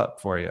show up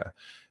for you.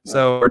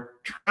 So we're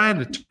trying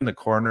to turn the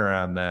corner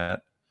on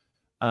that.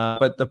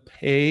 But the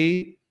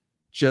pay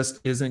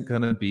just isn't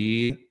going to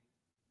be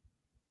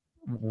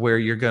where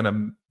you're going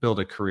to build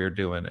a career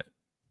doing it.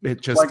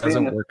 It just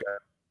doesn't work out.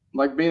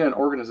 Like being an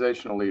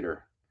organizational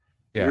leader.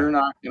 Yeah. You're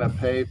not going to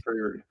pay for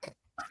your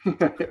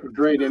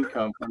great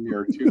income from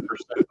your 2%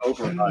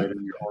 override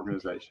in your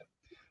organization.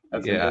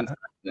 That's an inside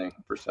thing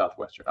for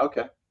Southwestern.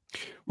 Okay.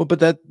 Well, but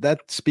that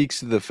speaks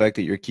to the fact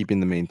that you're keeping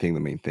the main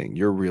thing.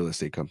 You're a real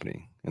estate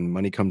company, and the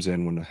money comes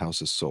in when the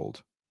house is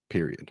sold.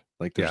 Period.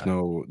 Like there's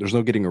no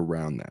getting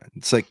around that.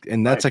 It's like,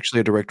 and that's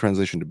actually a direct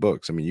translation to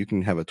books. I mean, you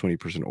can have a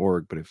 20%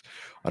 org, but if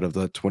out of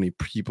the 20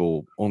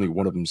 people, only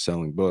one of them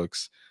selling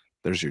books,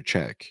 there's your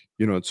check.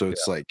 You know, so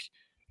it's like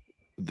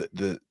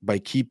the by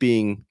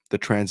keeping the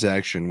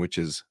transaction, which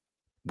is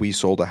we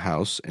sold a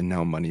house and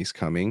now money's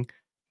coming,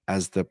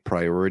 as the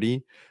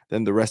priority,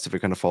 then the rest of it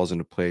kind of falls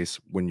into place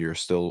when you're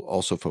still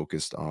also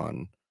focused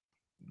on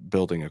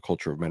building a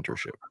culture of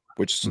mentorship,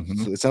 which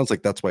it sounds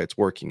like that's why it's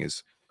working.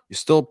 Is you're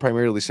still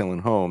primarily selling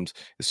homes.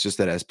 It's just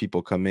that as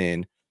people come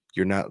in,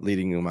 you're not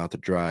leading them out to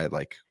dry.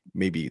 Like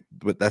maybe,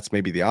 but that's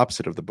maybe the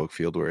opposite of the book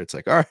field, where it's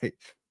like, all right,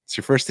 it's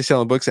your first day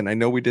selling books, and I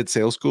know we did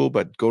sales school,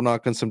 but go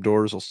knock on some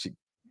doors. I'll see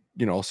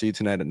you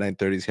tonight at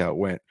 9:30. See how it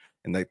went,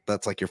 and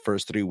that's like your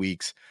first 3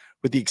 weeks,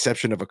 with the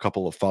exception of a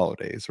couple of follow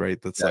days,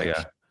 right? That's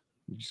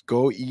just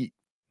go eat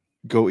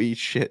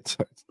shit.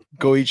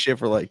 Go eat shit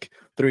for like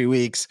 3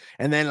 weeks,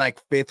 and then like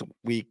 5th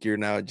week, you're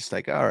now just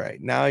like, all right,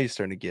 now you're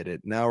starting to get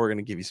it. Now we're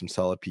gonna give you some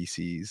solid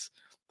PCs.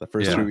 The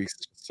first 3 weeks,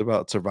 it's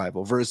about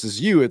survival. Versus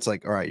you, it's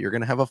like, all right, you're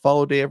gonna have a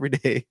follow day every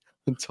day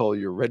until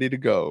you're ready to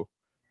go,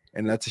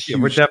 and that's a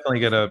huge. We're definitely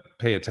gonna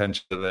pay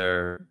attention to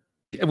their.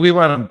 We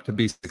want them to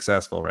be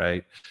successful,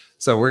 right?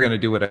 So we're going to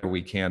do whatever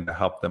we can to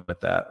help them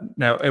with that.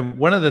 Now, and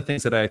one of the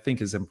things that I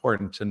think is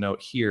important to note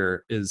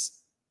here is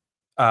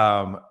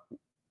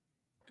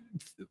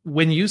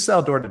when you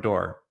sell door to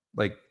door,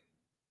 like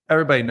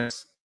everybody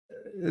knows,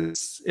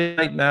 it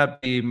might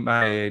not be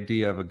my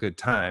idea of a good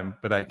time,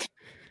 but I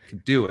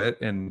could do it,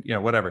 and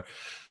whatever.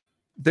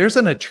 There's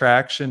an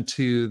attraction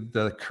to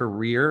the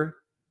career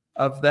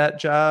of that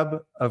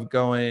job of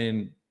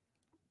going,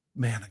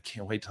 man, I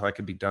can't wait till I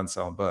could be done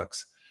selling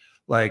books.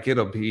 Like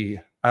I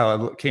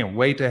can't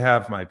wait to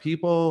have my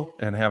people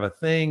and have a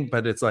thing,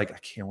 but it's like, I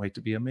can't wait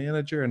to be a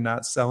manager and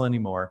not sell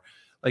anymore.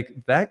 Like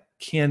that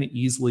can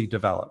easily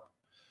develop.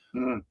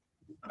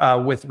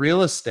 With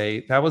real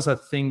estate, that was a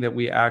thing that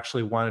we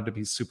actually wanted to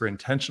be super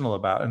intentional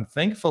about. And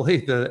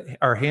thankfully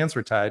our hands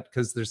were tied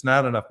because there's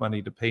not enough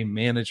money to pay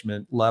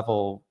management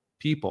level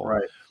people.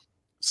 Right.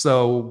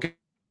 So guess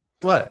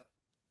what?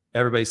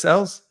 Everybody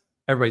sells.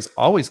 Everybody's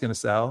always going to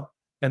sell.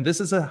 And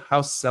this is a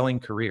house selling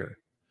career.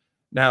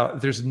 Now,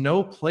 there's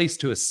no place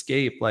to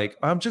escape. Like,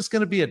 I'm just going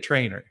to be a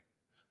trainer.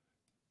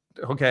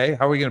 Okay,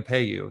 how are we going to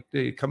pay you?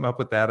 You come up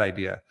with that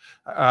idea.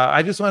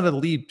 I just want to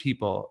lead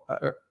people.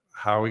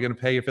 How are we going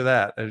to pay you for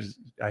that?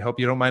 I hope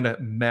you don't mind a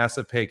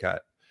massive pay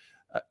cut.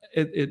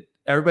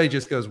 Everybody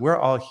just goes, we're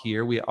all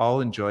here. We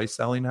all enjoy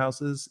selling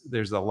houses.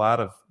 There's a lot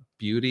of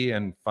beauty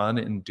and fun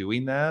in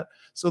doing that.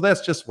 So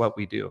that's just what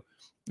we do.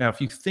 Now,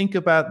 if you think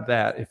about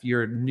that, if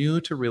you're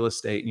new to real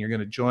estate and you're going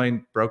to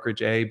join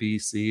brokerage A, B,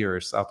 C, or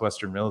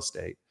Southwestern Real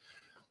Estate,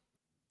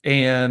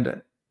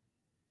 and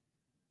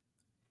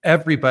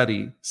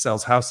everybody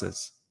sells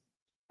houses,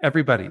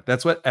 everybody,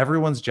 that's what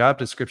everyone's job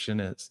description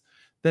is,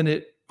 then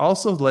it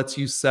also lets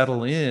you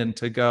settle in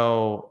to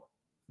go,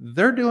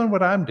 they're doing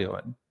what I'm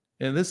doing.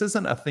 And this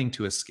isn't a thing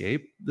to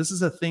escape. This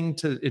is a thing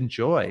to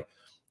enjoy.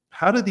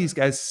 How do these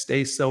guys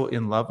stay so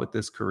in love with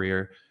this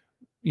career,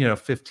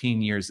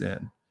 15 years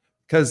in?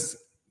 Because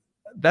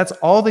that's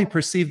all they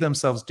perceive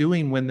themselves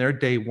doing when they're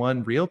day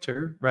one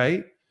realtor,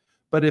 right?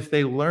 But if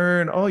they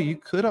learn, you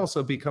could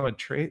also become a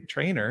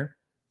trainer.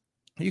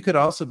 You could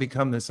also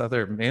become this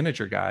other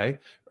manager guy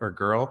or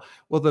girl.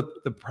 Well,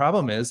 the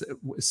problem is,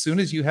 as soon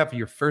as you have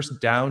your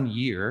first down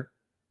year,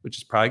 which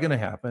is probably going to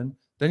happen,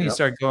 then you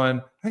start going,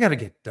 I got to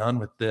get done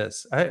with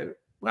this.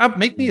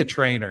 Make me a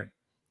trainer.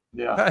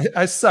 Yeah,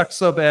 I sucked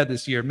so bad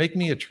this year. Make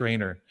me a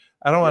trainer.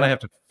 I don't want to have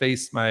to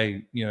face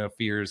my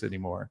fears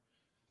anymore.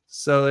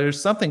 So there's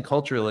something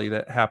culturally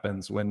that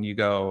happens when you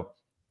go,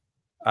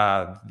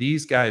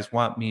 these guys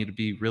want me to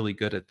be really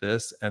good at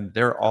this, and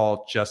they're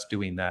all just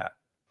doing that.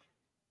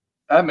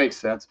 That makes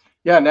sense.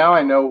 Yeah, now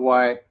I know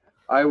why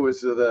I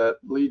was the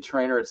lead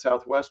trainer at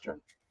Southwestern.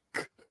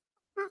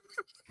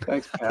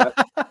 Thanks, Pat.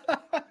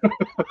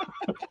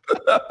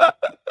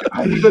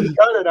 I couldn't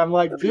cut it. I'm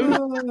like,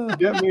 dude,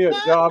 get me a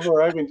job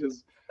where I can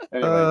just.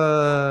 Anyway,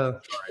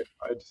 sorry,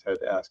 I just had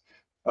to ask.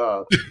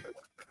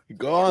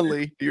 Go on,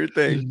 Lee. Do your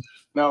thing.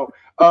 No.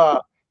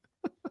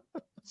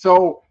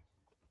 So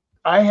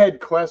I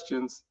had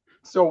questions.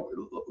 So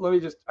let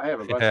me just. I have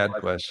a bunch of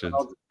questions.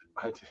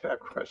 I did have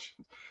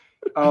questions.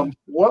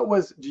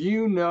 Do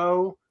you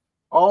know,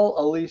 all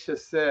Alicia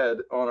said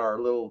on our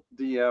little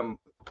DM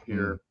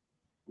here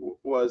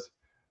was,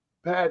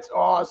 Pat's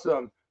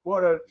awesome.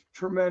 What a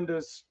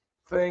tremendous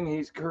thing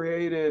he's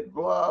created.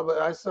 Blah, but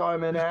I saw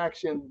him in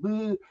action.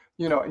 Blah,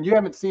 and you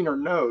haven't seen her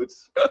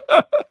notes.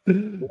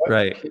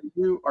 Right. Can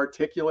you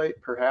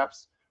articulate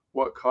perhaps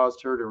what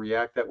caused her to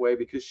react that way?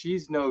 Because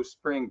she's no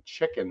spring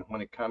chicken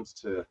when it comes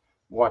to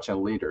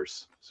watching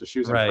leaders. So she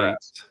was Right.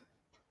 impressed.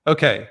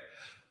 Okay.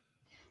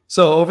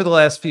 So over the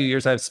last few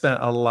years, I've spent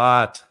a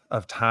lot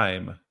of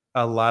time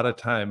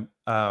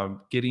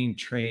getting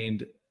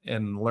trained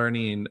and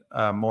learning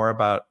more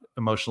about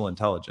emotional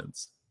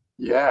intelligence.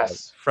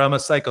 Yes. From a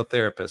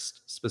psychotherapist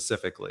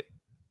specifically.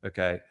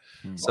 Okay.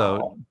 So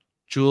Wow.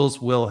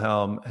 Jules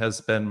Wilhelm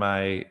has been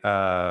my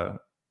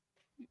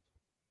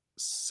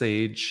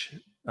sage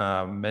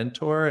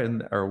mentor,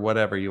 and or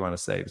whatever you want to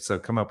say. So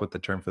come up with the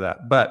term for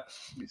that. But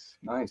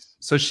nice.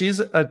 So she's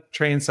a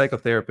trained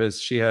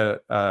psychotherapist. She had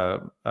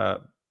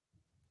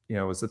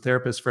was a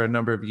therapist for a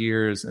number of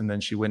years, and then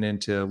she went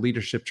into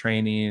leadership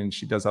training, and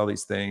she does all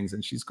these things,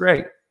 and she's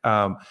great.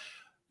 And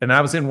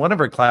I was in one of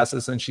her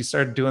classes, and she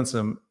started doing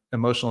some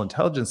emotional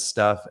intelligence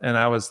stuff, and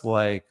I was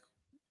like,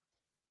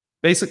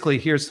 basically,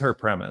 here's her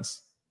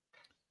premise.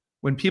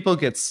 When people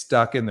get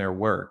stuck in their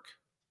work,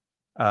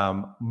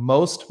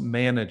 most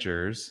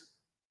managers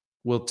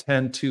will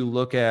tend to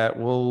look at,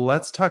 well,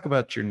 let's talk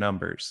about your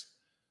numbers.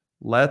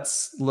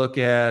 Let's look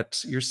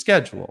at your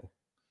schedule.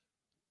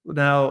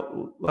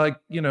 Now,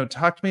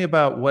 talk to me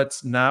about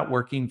what's not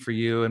working for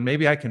you, and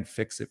maybe I can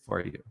fix it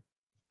for you.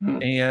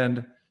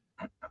 And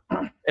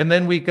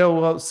then we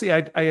go, well, see, I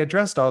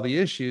addressed all the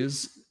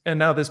issues, and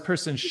now this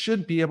person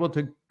should be able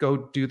to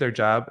go do their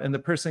job, and the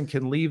person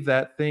can leave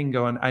that thing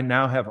going, I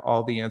now have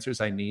all the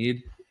answers I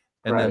need,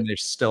 and then they're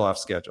still off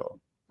schedule.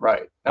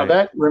 Right. Now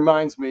that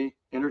reminds me,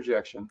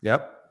 interjection.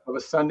 Yep. Of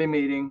a Sunday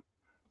meeting,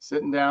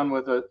 sitting down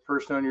with a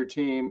person on your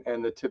team,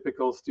 and the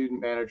typical student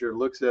manager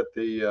looks at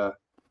the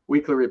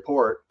weekly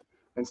report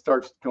and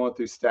starts going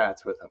through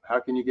stats with them. How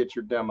can you get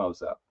your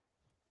demos up?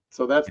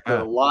 So that's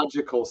the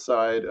logical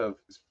side of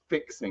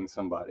fixing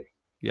somebody.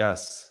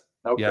 Yes.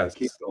 Okay, yes.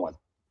 Keep going.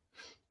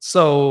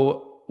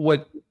 So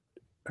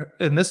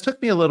and this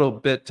took me a little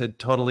bit to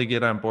totally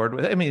get on board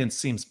with. I mean, it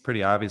seems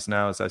pretty obvious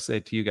now, as I say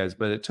to you guys,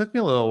 but it took me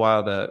a little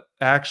while to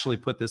actually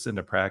put this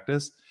into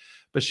practice.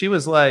 But she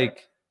was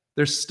like,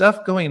 there's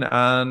stuff going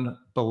on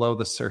below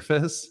the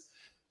surface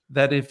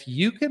that if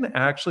you can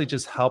actually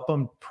just help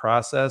them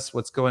process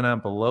what's going on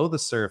below the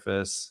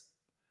surface,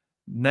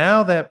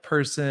 now that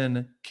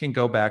person can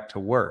go back to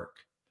work.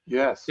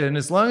 Yes. And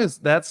as long as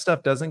that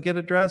stuff doesn't get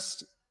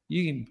addressed,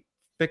 you can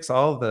fix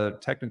all the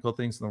technical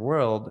things in the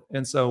world.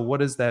 And so what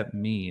does that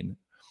mean?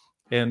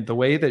 And the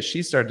way that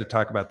she started to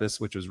talk about this,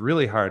 which was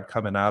really hard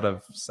coming out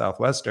of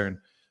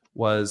Southwestern,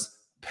 was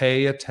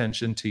pay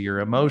attention to your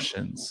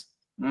emotions.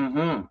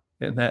 Mm-hmm.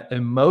 And that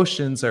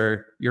emotions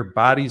are your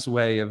body's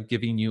way of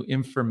giving you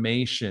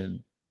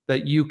information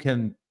that you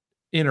can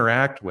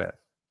interact with.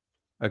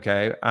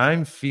 Okay,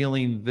 I'm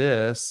feeling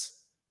this.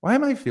 Why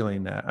am I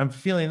feeling that? I'm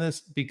feeling this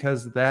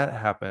because that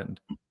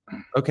happened.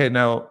 Okay,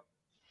 now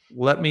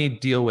let me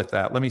deal with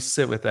that. Let me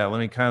sit with that. Let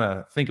me kind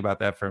of think about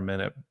that for a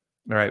minute.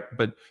 All right,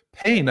 but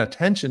paying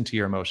attention to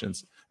your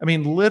emotions. I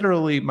mean,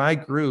 literally, my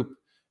group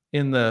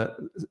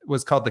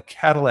was called the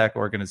Cadillac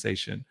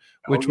Organization,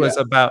 which was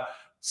about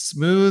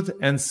smooth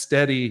and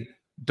steady.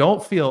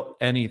 Don't feel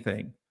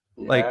anything.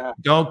 Like,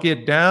 don't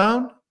get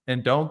down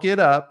and don't get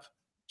up.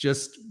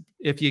 Just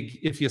if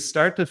you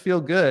start to feel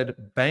good,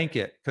 bank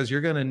it, because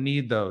you're going to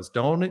need those.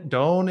 Don't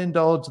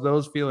indulge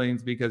those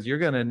feelings, because you're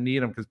going to need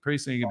them, because pretty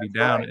soon you're going to be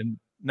down, and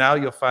now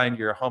you'll find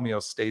your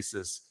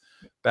homeostasis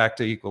back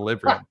to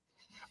equilibrium.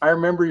 I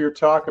remember your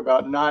talk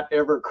about not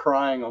ever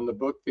crying on the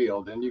book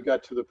field, and you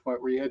got to the point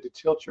where you had to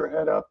tilt your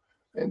head up,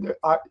 and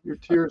your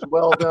tears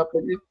welled up,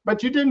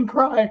 but you didn't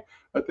cry.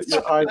 But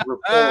your eyes were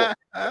full.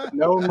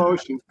 No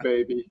emotions,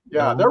 baby.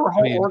 Yeah, there were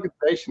whole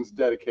organizations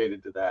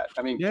dedicated to that.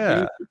 I mean,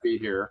 Keith would be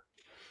here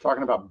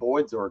talking about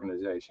Boyd's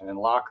organization in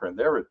Loughran.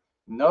 There were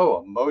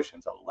no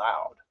emotions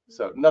allowed.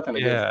 So nothing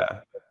against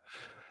that.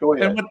 Go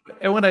ahead.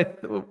 And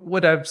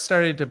what I've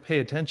started to pay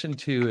attention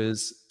to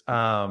is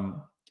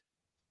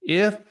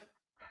if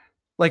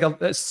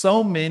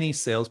so many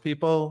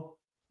salespeople,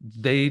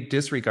 they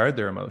disregard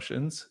their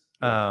emotions.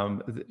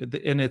 And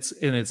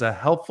it's a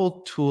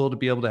helpful tool to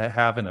be able to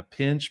have in a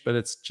pinch, but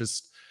it's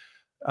just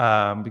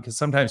because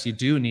sometimes you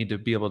do need to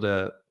be able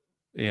to,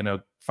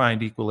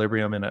 find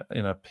equilibrium in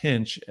a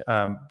pinch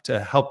to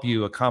help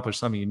you accomplish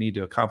something you need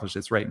to accomplish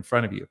that's right in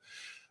front of you.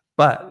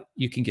 But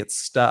you can get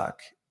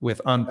stuck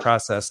with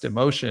unprocessed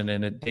emotion,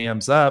 and it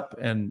dams up,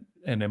 and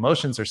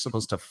emotions are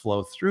supposed to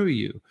flow through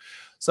you.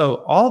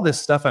 So all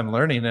this stuff I'm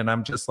learning, and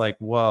I'm just like,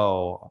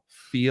 whoa,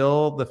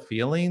 feel the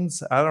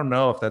feelings. I don't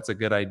know if that's a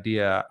good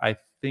idea. I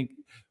think,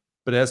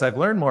 but as I've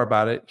learned more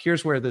about it,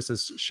 here's where this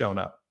has shown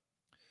up.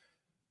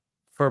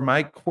 For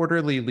my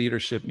quarterly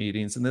leadership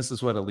meetings, and this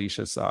is what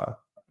Alicia saw,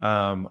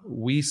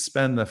 we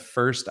spend the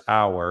first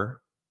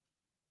hour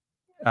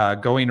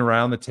going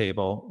around the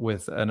table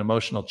with an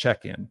emotional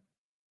check-in.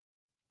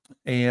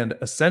 And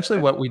essentially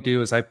what we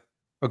do is go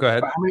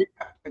ahead.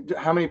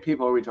 How many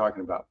people are we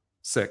talking about?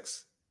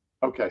 6.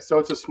 Okay, so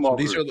it's a small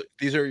group. Group.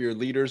 These are your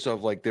leaders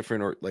of like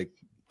different, or like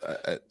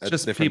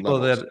just different people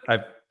levels.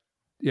 that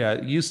Yeah,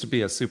 it used to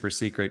be a super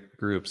secret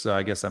group, so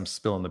I guess I'm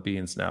spilling the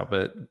beans now.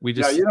 But we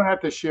Yeah, just you don't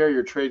have to share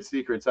your trade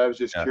secrets. I was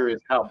just yeah.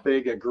 curious how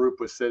big a group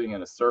was sitting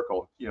in a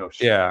circle,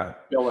 Yeah.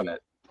 filling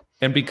it.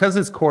 And because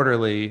it's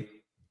quarterly,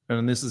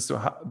 and this is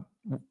how,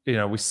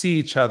 we see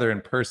each other in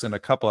person a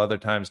couple other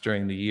times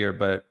during the year,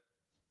 but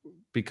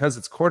because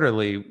it's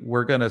quarterly,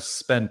 we're going to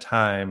spend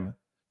time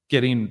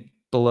getting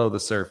below the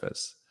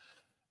surface.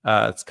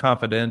 It's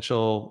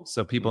confidential,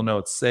 so people know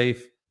it's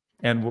safe.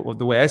 And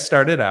the way I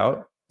started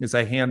out is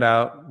I hand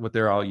out what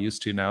they're all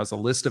used to now is a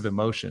list of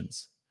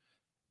emotions.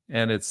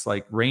 And it's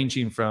like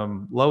ranging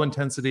from low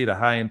intensity to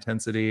high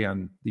intensity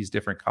on these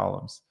different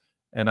columns.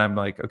 And I'm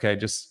like, okay,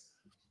 just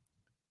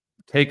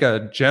take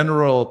a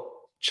general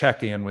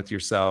check-in with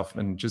yourself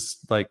and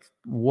just like,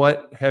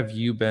 what have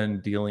you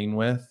been dealing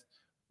with?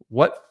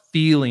 What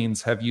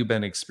feelings have you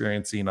been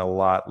experiencing a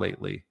lot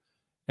lately?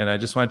 And I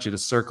just want you to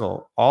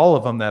circle all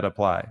of them that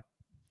apply.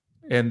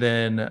 And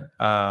then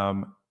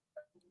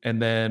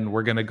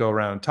we're going to go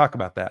around and talk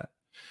about that.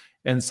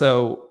 And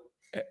so,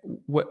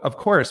 of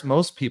course,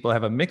 most people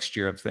have a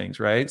mixture of things,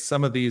 right?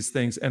 Some of these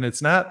things, and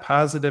it's not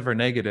positive or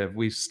negative.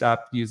 We've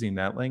stopped using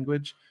that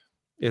language.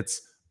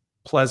 It's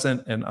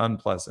pleasant and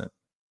unpleasant.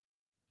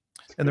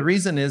 And the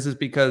reason is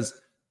because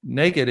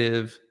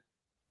negative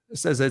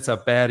says it's a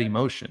bad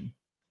emotion.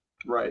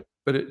 Right.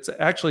 But it's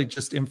actually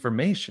just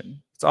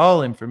information. It's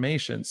all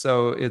information.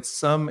 So it's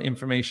some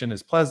information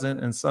is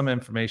pleasant and some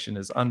information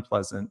is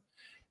unpleasant.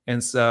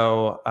 And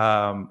so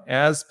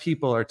as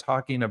people are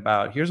talking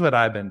about, here's what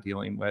I've been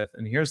dealing with,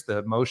 and here's the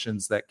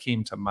emotions that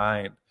came to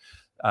mind.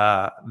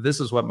 This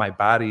is what my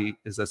body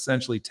is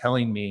essentially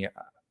telling me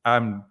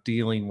I'm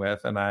dealing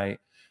with.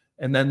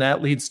 And then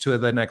that leads to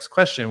the next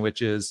question,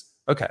 which is,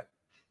 okay,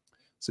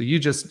 so you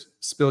just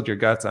spilled your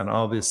guts on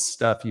all this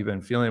stuff you've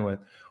been feeling with.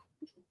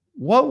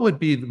 What would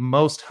be the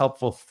most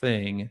helpful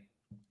thing?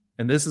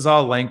 And this is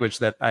all language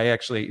that I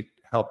actually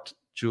helped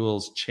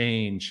Jules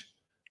change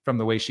from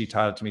the way she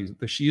taught it to me.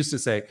 She used to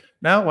say,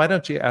 now, why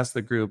don't you ask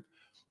the group,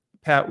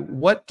 Pat,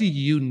 what do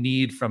you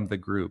need from the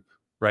group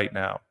right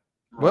now?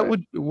 Right.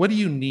 What do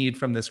you need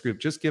from this group?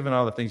 Just given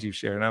all the things you've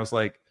shared. And I was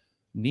like,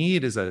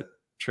 need is a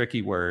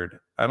tricky word.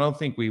 I don't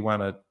think we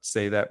want to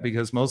say that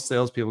because most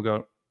salespeople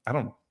go, I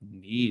don't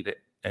need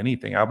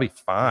anything. I'll be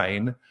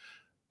fine.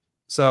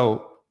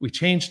 So we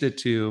changed it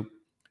to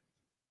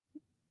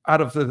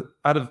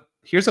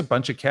here's a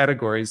bunch of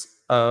categories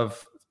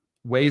of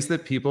ways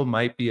that people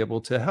might be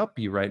able to help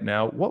you right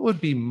now. What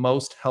would be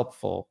most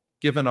helpful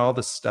given all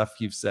the stuff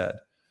you've said?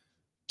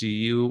 Do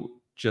you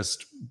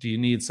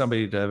need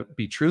somebody to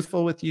be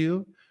truthful with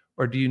you,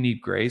 or do you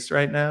need grace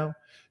right now?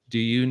 Do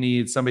you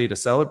need somebody to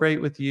celebrate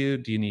with you?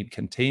 Do you need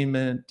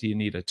containment? Do you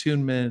need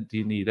attunement? Do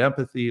you need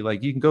empathy?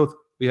 Like you can go,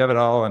 we have it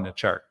all on a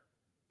chart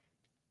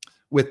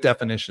with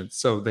definitions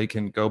so they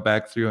can go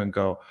back through and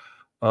go,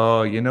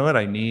 oh, you know what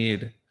I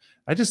need?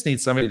 I just need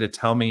somebody to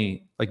tell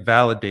me, like,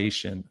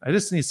 validation. I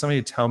just need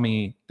somebody to tell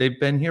me they've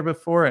been here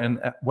before and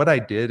what I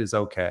did is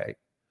okay.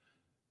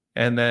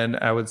 And then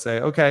I would say,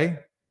 okay,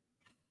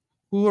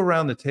 who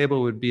around the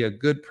table would be a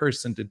good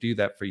person to do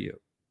that for you?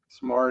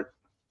 Smart.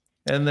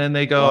 And then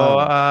they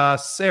go,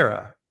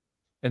 Sarah.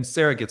 And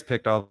Sarah gets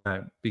picked all the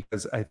time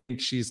because I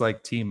think she's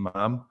like team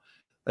mom.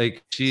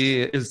 Like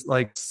she is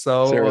like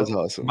so Sarah's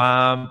awesome.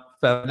 Mom,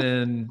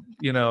 feminine,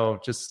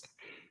 just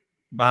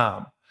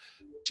mom.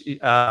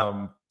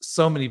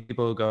 So many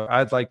people go,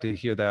 I'd like to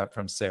hear that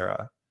from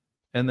Sarah.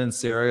 And then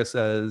Sarah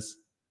says,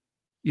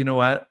 you know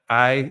what?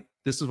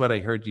 This is what I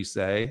heard you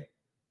say.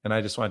 And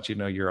I just want you to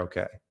know you're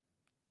okay.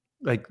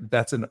 Like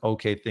that's an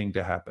okay thing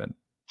to happen.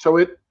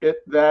 So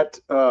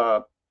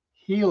that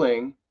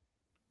healing.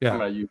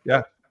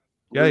 Yeah.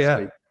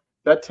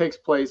 That takes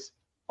place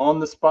on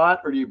the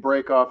spot, or do you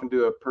break off and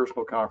do a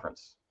personal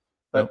conference?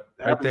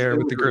 Right there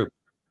with the group.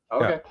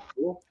 Okay, yeah.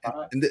 Cool.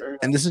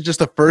 And this is just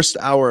the first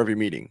hour of your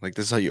meeting. Like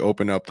this is how you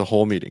open up the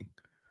whole meeting.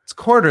 It's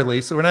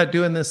quarterly, so we're not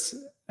doing this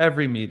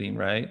every meeting,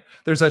 right?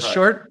 There's a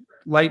short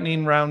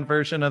lightning round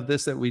version of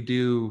this that we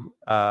do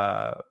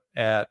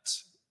at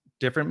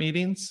different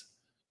meetings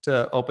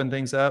to open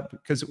things up,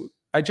 because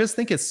I just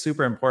think it's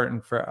super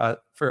important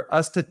for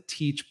us to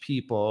teach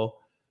people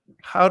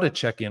how to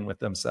check in with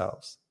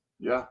themselves.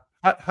 Yeah.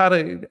 How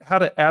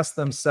to ask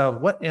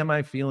themselves, what am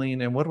I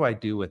feeling and what do I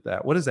do with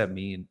that? What does that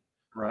mean?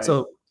 Right.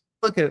 So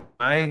look at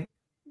my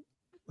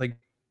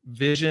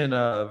vision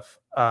of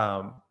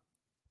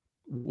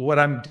what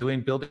I'm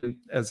doing, building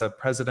as a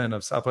president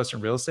of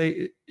Southwestern Real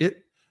Estate.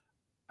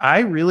 I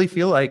really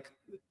feel like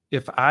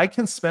if I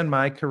can spend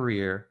my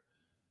career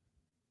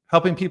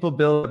helping people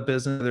build a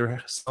business,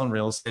 they're selling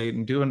real estate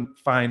and doing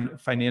fine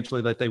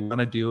financially like they want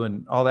to do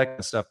and all that kind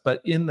of stuff. But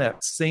in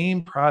that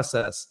same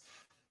process,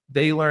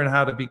 they learn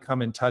how to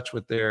become in touch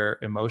with their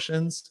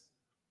emotions,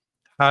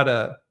 how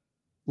to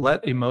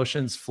let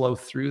emotions flow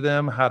through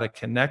them, how to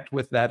connect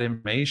with that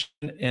information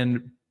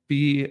and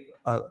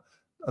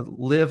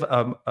live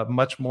a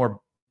much more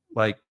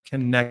like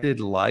connected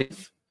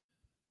life.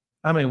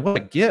 I mean, what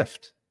a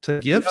gift to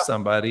give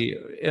somebody.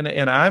 And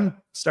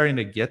I'm starting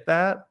to get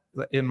that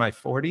in my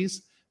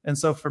 40s. And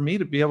so for me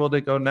to be able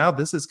to go, now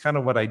this is kind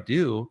of what I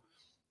do.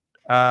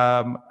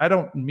 I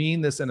don't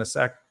mean this in a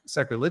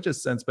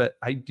sacrilegious sense, but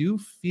I do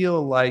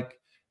feel like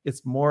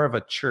it's more of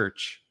a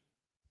church,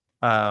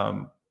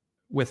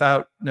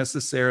 without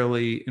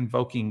necessarily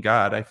invoking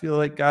God. I feel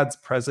like God's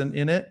present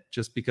in it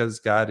just because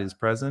God is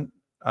present.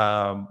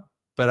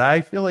 But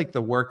I feel like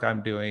the work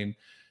I'm doing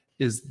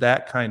is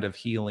that kind of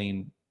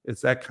healing.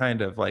 It's that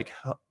kind of like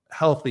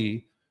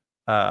healthy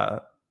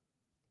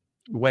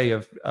way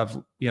of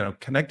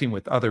connecting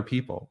with other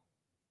people.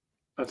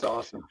 That's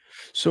awesome.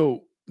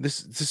 So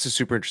this is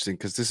super interesting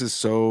because this is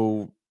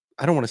so,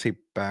 I don't want to say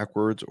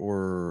backwards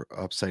or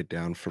upside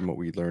down from what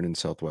we learn in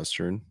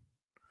Southwestern,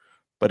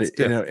 but It's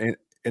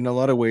in a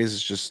lot of ways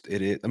it's just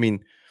I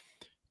mean,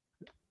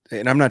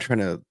 and I'm not trying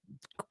to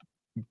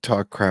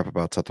talk crap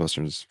about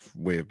Southwestern's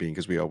way of being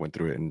because we all went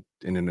through it, and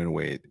in a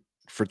way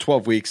for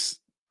 12 weeks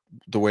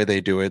the way they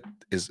do it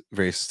is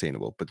very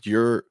sustainable, but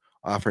you're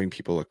offering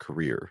people a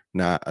career,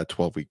 not a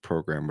 12-week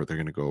program where they're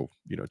going to go,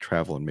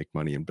 travel and make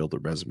money and build a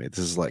resume. This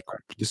is like,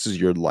 this is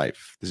your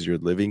life. This is your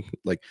living.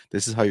 Like,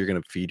 this is how you're going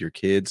to feed your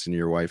kids and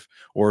your wife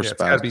or spouse.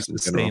 It's got to be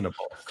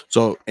sustainable.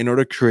 So in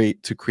order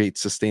to create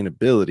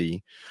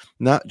sustainability,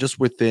 not just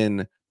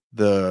within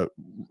the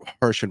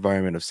harsh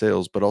environment of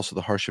sales, but also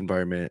the harsh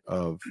environment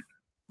of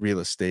real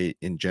estate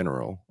in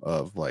general,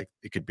 of like,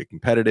 it could be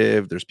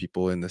competitive. There's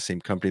people in the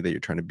same company that you're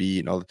trying to be,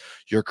 and all.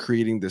 You're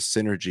creating this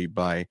synergy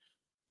by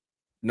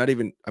not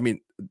even, I mean,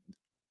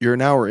 you're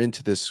an hour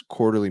into this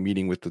quarterly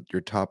meeting with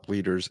your top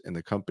leaders in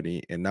the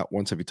company, and not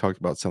once have you talked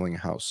about selling a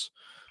house,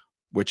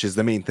 which is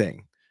the main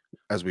thing,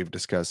 as we've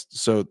discussed.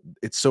 So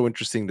it's so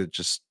interesting to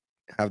just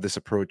have this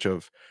approach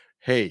of,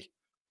 hey,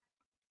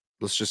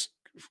 let's just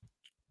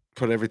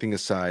put everything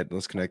aside.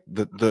 Let's connect.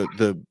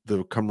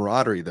 The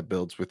camaraderie that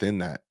builds within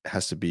that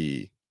has to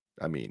be,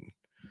 I mean,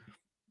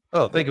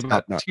 think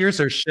about it.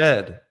 Tears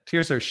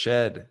are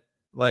shed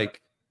like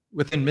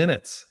within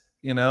minutes,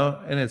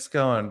 and it's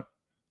going,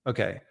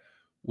 okay,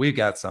 we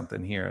got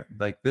something here.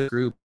 Like, this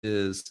group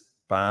is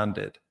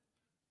bonded,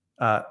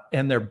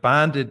 and they're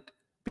bonded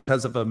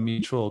because of a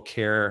mutual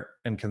care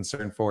and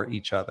concern for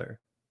each other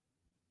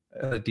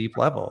at a deep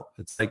level.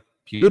 It's like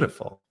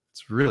beautiful.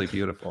 It's really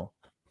beautiful.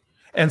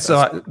 And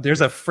so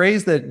there's a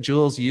phrase that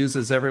Jules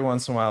uses every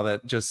once in a while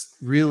that just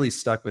really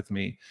stuck with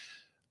me.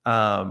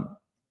 And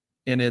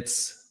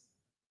it's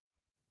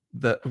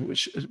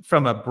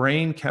from a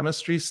brain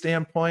chemistry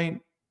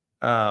standpoint.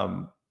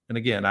 And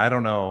again, I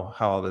don't know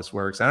how all this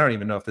works. I don't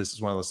even know if this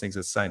is one of those things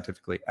that's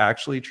scientifically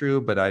actually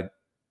true, but I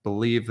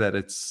believe that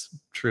it's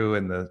true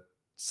in the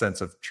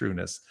sense of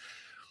trueness,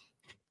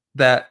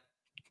 that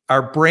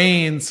our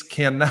brains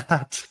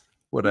cannot,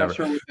 whatever.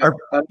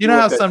 You know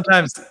how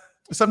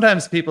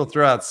sometimes people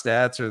throw out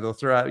stats, or they'll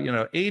throw out,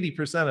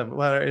 80% of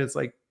what it's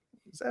like,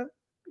 is that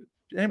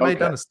anybody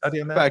done a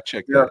study on that? Fact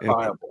check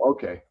that.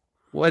 Okay.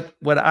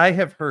 What I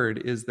have heard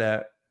is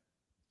that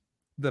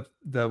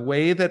the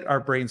way that our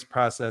brains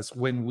process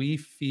when we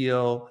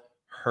feel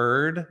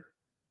heard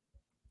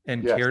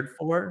and cared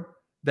for,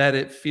 that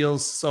it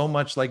feels so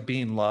much like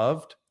being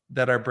loved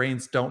that our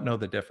brains don't know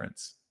the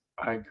difference.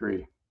 I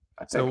agree.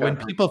 So when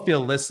people feel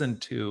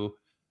listened to,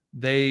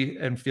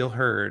 and feel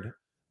heard,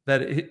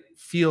 that it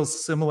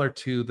feels similar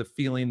to the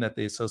feeling that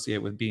they associate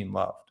with being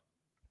loved.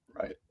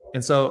 Right.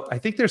 And so I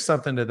think there's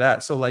something to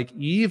that. So like,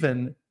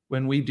 even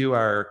when we do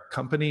our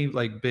company,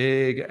 like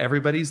big,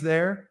 everybody's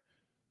there,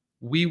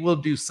 we will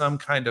do some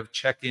kind of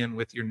check-in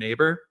with your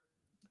neighbor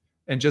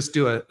and just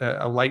do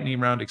a lightning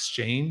round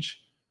exchange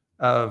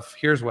of,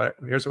 here's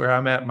where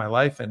I'm at in my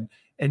life.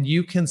 And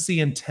you can see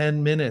in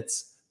 10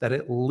 minutes that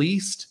at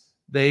least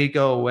they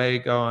go away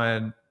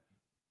going,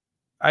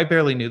 I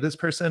barely knew this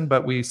person,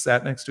 but we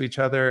sat next to each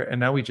other and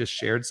now we just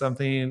shared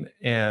something,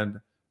 and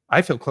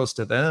I feel close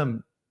to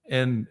them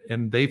and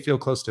they feel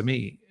close to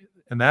me.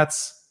 And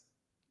that's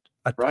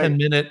a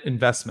 10-minute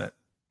investment.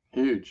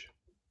 Huge.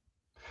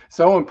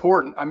 So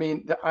important. I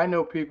mean, I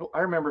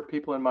remember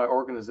people in my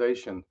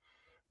organization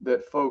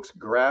that folks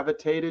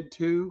gravitated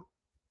to.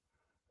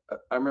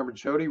 I remember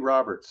Jody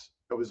Roberts.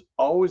 It was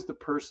always the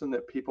person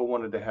that people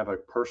wanted to have a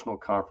personal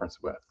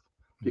conference with,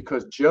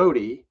 because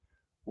Jody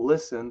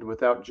listened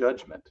without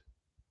judgment,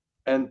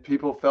 and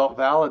people felt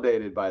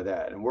validated by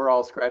that. And we're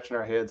all scratching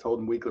our heads,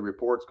 holding weekly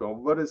reports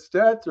going, what is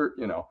stats? Or,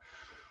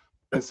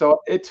 and so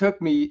it took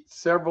me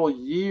several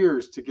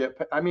years to get,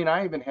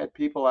 I even had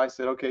people, I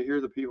said, okay, here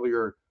are the people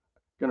you're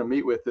going to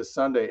meet with this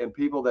Sunday. And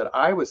people that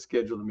I was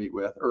scheduled to meet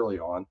with early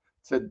on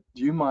said,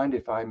 do you mind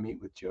if I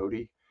meet with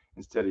Jody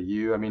instead of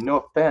you? No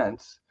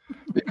offense,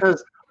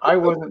 because I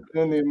wasn't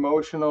doing the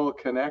emotional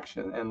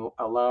connection and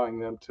allowing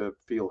them to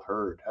feel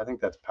heard. I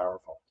think that's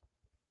powerful.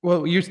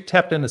 Well, you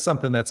tapped into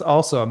something that's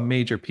also a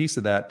major piece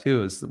of that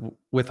too, is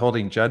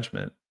withholding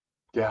judgment.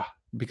 Yeah.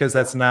 Because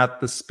that's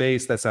not the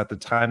space, that's not the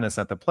time, that's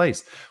not the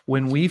place.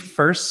 When we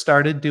first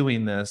started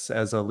doing this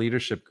as a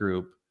leadership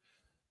group,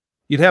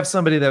 you'd have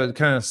somebody that would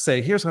kind of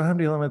say, here's what I'm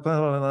dealing with, blah,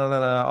 blah, blah, blah,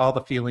 blah, all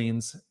the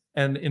feelings.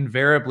 And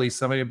invariably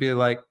somebody would be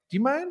like, do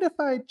you mind if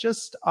I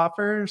just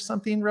offer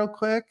something real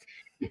quick?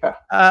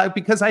 Yeah.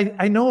 Because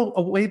I know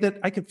a way that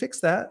I could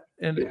fix that.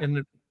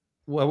 And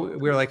well,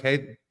 we're like,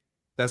 hey,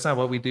 that's not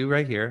what we do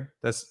right here.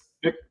 That's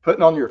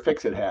Putting on your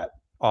fix-it hat.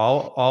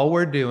 all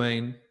we're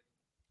doing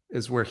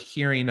is we're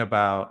hearing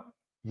about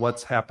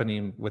what's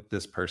happening with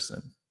this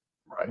person.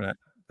 Right.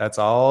 That's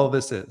all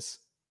this is.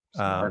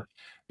 Smart.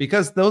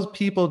 Because those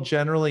people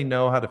generally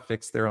know how to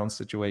fix their own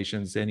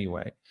situations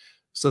anyway.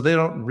 So they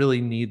don't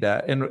really need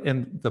that.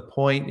 And the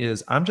point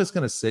is, I'm just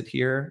going to sit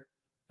here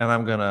and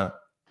I'm going to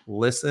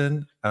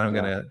listen and I'm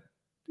going to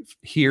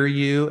hear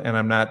you, and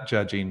I'm not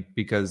judging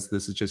because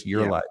this is just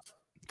your life.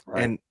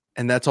 Right.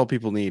 And that's all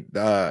people need.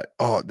 That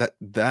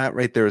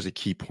right there is a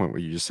key point.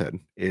 What you just said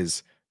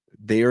is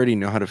they already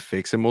know how to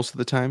fix it most of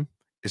the time.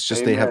 It's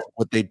just they have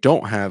what they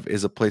don't have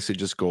is a place to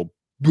just go.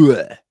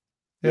 Bleh.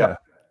 Yeah,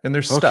 and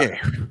they're stuck. Okay.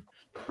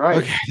 Right.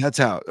 Okay, that's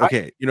out.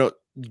 Okay,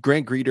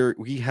 Grant Greeter,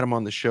 we had him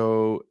on the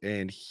show,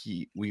 and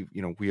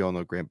we all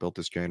know Grant built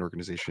this giant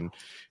organization,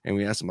 and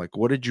we asked him, like,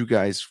 what did you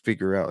guys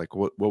figure out? Like,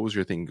 what was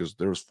your thing? Because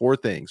there was 4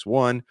 things.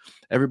 1,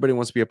 everybody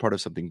wants to be a part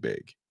of something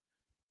big.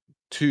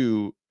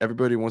 2,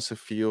 everybody wants to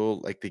feel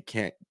like they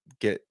can't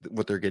get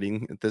what they're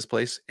getting at this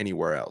place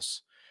anywhere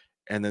else.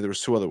 And then there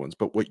was 2 other ones,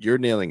 but what you're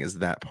nailing is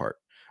that part.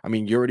 I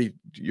mean, you're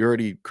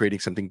already creating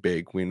something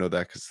big. We know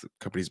that because the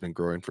company's been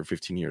growing for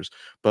 15 years.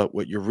 But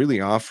what you're really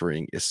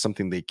offering is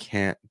something they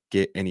can't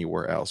get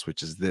anywhere else,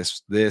 which is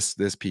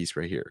this piece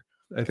right here.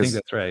 I think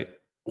that's right.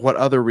 What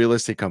other real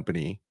estate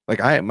company?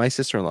 Like my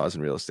sister-in-law is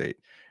in real estate,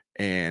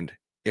 and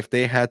if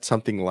they had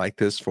something like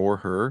this for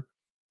her,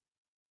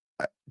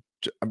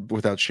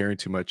 without sharing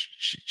too much,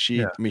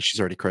 I mean, she's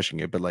already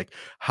crushing it, but like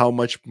how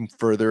much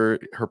further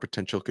her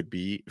potential could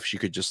be if she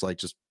could just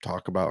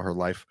talk about her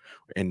life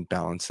and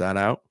balance that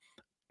out,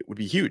 it would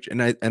be huge.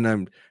 And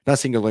I'm not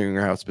singling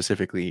her out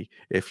specifically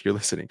if you're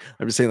listening.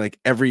 I'm just saying, like,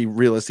 every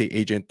real estate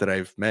agent that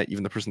I've met,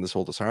 even the person that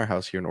sold us our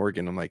house here in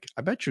Oregon, I'm like,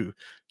 I bet you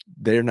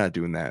they're not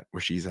doing that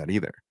where she's at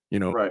either,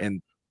 Right.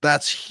 And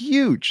that's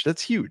huge.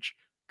 That's huge.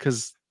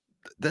 Because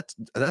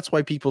that's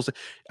why people say,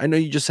 I know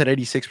you just said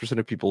 86%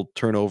 of people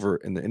turn over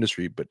in the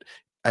industry, but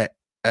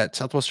at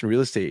Southwestern Real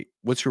Estate,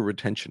 what's your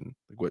retention?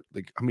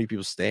 Like how many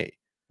people stay?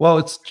 Well,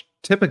 it's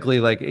typically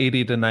like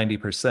 80 to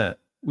 90%.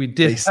 We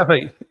did have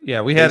a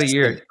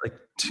year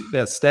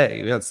that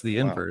stay. That's the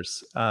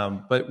inverse.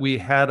 But we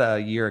had a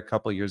year a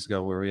couple of years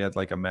ago where we had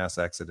like a mass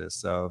exodus.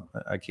 So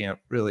I can't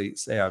really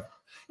say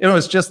it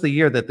was just the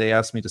year that they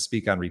asked me to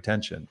speak on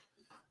retention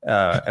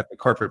at the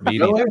corporate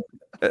meeting. Really?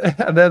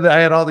 And then I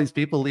had all these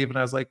people leave, and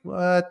I was like,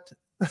 what?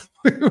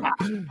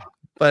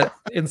 But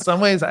in some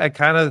ways, I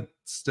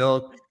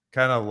still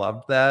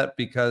loved that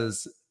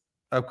because,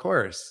 of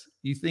course,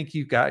 you think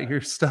you got your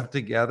stuff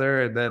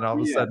together, and then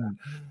all of a sudden,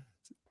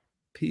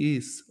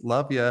 peace,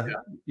 love you. Yeah.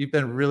 You've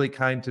been really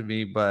kind to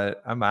me,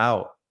 but I'm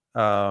out.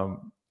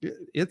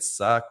 It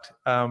sucked.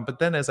 But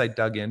then as I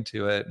dug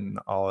into it and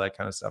all that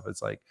kind of stuff,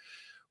 it's like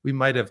we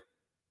might have,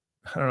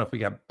 I don't know if we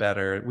got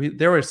better.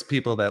 There was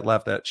people that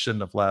left that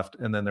shouldn't have left.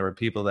 And then there were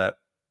people that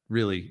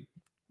really,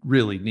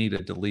 really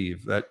needed to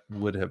leave that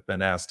would have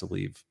been asked to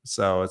leave.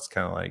 So it's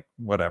kind of like,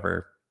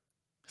 whatever.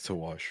 It's a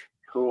wash.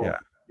 Cool. Yeah.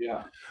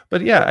 Yeah.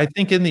 But yeah, I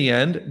think in the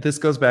end, this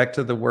goes back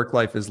to the work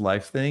life is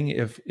life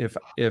thing.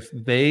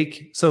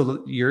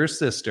 So your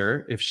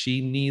sister, if she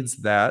needs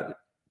that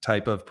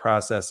type of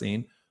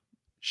processing,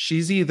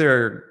 she's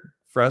either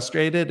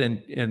frustrated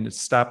and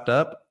stopped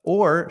up,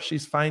 or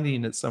she's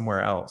finding it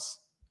somewhere else.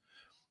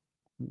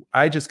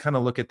 I just kind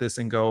of look at this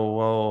and go,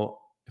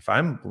 well, if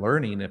I'm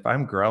learning, if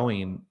I'm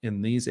growing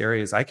in these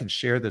areas, I can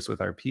share this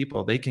with our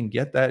people. They can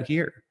get that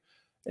here.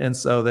 And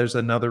so there's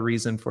another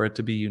reason for it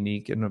to be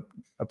unique and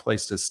a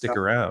place to stick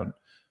around.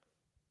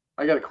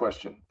 I got a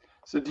question.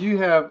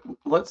 So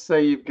let's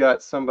say you've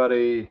got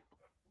somebody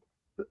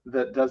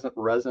that doesn't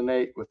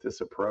resonate with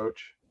this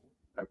approach.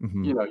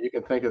 Mm-hmm. You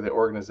can think of the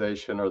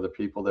organization or the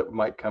people that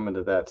might come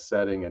into that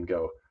setting and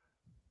go,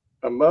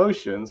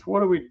 emotions,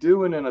 what are we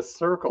doing in a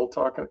circle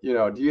talking?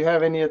 Do you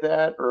have any of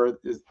that, or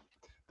is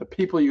the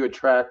people you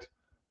attract,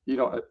 you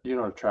don't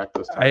attract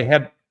those types? I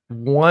had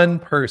one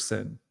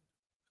person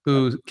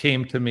who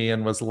came to me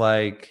and was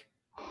like,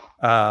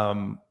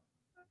 and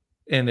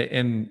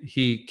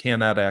he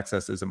cannot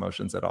access his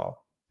emotions at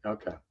all.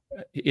 Okay.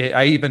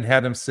 I even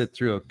had him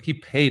he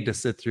paid to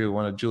sit through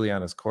one of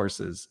Juliana's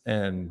courses,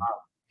 and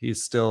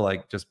he's still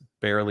like just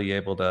barely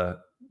able to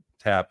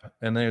tap.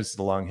 And there's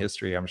a long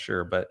history, I'm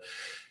sure, but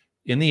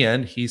in the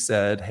end, he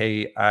said,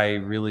 hey, I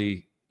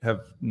really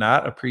have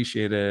not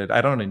appreciated, I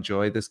don't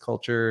enjoy this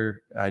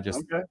culture.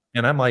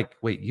 And I'm like,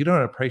 wait, you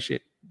don't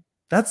appreciate,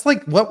 that's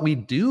like what we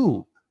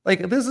do.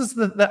 Like, this is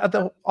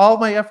all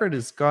my effort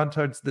has gone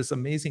towards this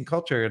amazing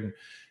culture. And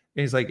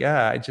he's like,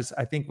 yeah,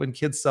 I think when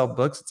kids sell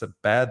books, it's a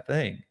bad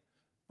thing.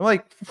 I'm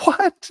like,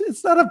 what?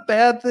 It's not a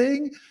bad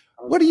thing.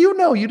 What do you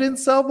know? You didn't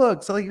sell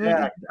books. Like,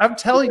 I'm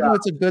telling you,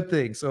 it's a good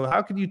thing. So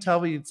how can you tell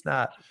me it's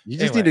not? You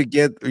just needed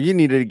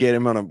to get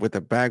him with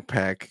a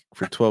backpack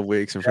for 12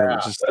 weeks in front of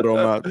him. Just throw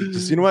him out.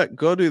 Just, you know what?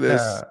 Go do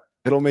this. Yeah.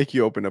 It'll make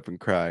you open up and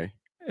cry.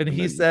 And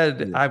he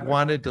said, I've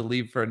wanted to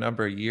leave for a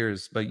number of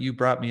years, but you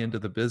brought me into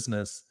the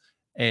business.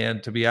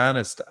 And to be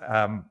honest,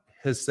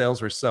 his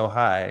sales were so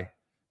high.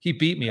 He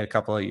beat me a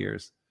couple of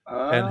years.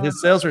 And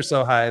his sales were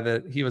so high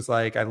that he was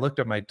like, I looked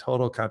at my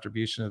total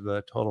contribution of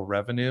the total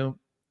revenue.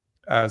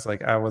 I was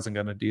like, I wasn't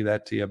going to do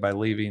that to you by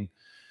leaving.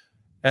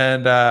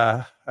 And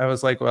I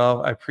was like,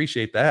 well, I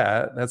appreciate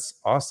that. That's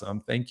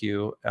awesome. Thank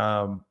you.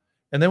 And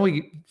then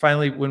we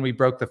finally, when we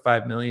broke the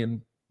 5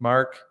 million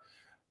mark,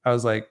 I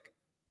was like,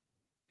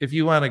 if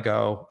you want to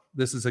go,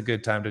 this is a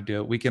good time to do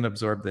it. We can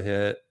absorb the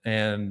hit.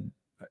 And,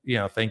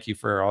 thank you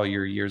for all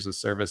your years of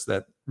service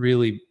that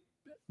really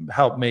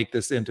helped make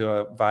this into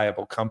a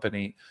viable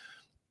company.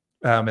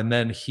 And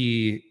then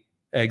he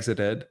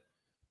exited.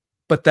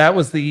 But that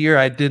was the year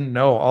I didn't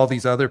know all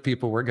these other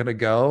people were going to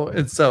go.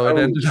 And so it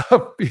ended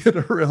up being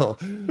a real.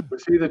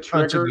 Was he the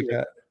trigger?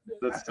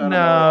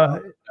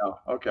 No.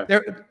 Okay.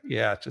 But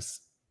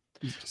it's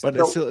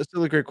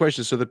still a great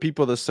question. So the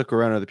people that stuck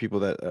around are the people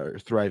that are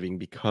thriving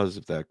because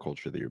of that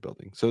culture that you're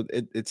building. So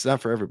it's not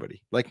for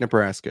everybody. Like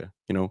Nebraska,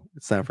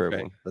 it's not for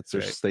everyone. That's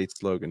their state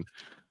slogan.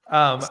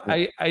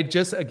 I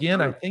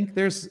think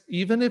there's,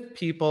 even if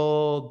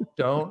people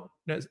don't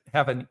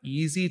have an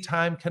easy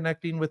time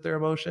connecting with their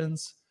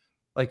emotions,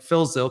 like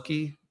Phil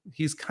Zilke,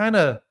 he's kind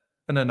of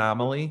an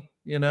anomaly,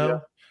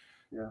 Yeah.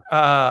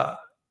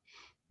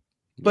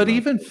 But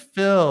even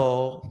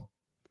Phil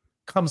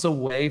comes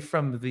away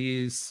from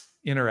these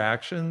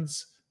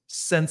interactions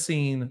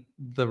sensing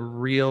the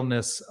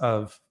realness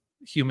of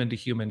human to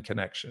human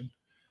connection.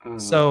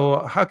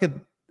 So how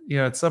could,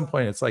 at some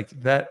point it's like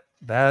that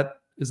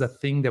is a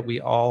thing that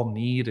we all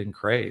need and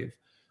crave.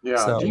 Yeah.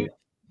 So, do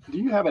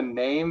you have a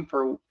name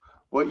for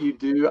what you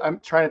do? I'm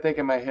trying to think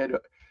in my head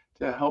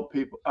to help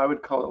people. I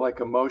would call it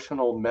like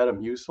emotional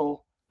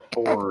metamucil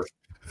or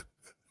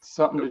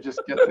something to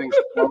just get things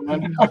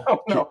flowing. I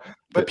don't know.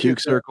 But the puke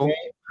circle.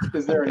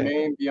 Is there a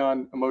name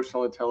beyond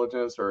emotional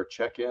intelligence or a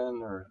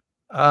check-in or?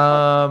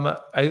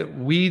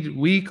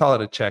 We call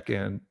it a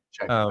check-in.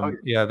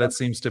 That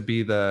seems to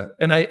be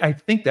and I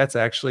think that's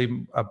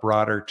actually a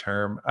broader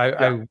term.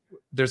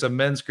 There's a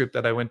men's group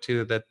that I went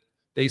to that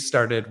they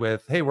started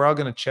with, hey, we're all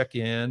going to check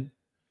in.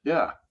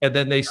 Yeah. And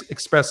then they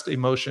expressed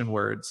emotion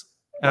words.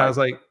 And I was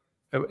like,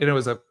 and it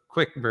was a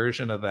quick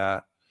version of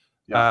that.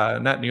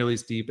 Not nearly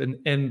as deep.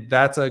 And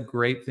that's a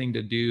great thing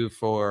to do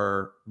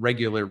for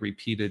regular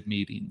repeated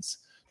meetings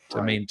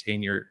to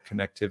maintain your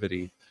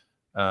connectivity.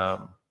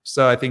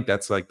 So I think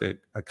that's like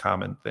a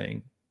common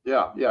thing.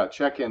 Yeah.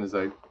 Check-in is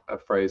a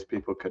phrase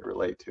people could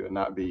relate to and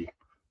not be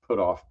put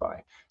off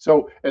by.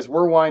 So as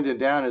we're winding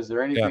down, is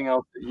there anything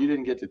else that you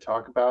didn't get to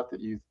talk about that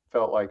you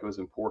felt like was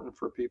important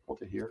for people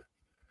to hear?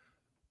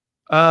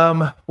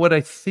 What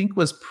I think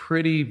was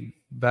pretty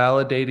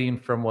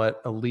validating from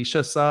what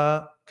Alicia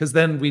saw, because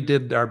then we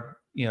did our,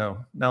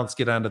 now let's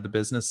get onto the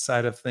business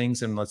side of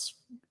things and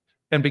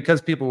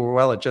because people were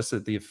well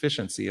adjusted, the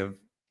efficiency of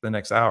the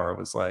next hour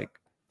was like,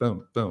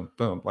 boom, boom,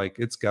 boom, like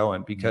it's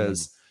going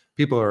because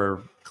people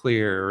are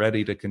clear,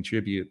 ready to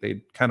contribute.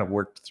 They kind of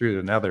worked through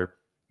and now they're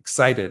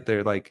excited.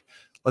 They're like,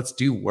 let's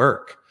do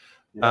work.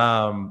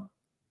 Yeah.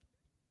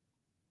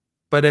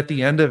 But at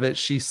the end of it,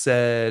 she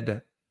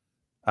said,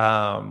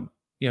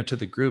 to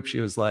the group, she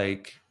was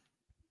like,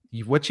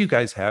 what you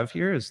guys have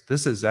here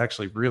this is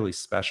actually really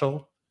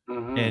special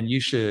and you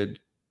should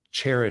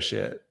cherish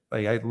it.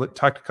 Like I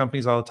talk to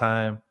companies all the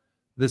time.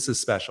 This is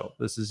special.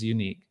 This is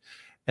unique.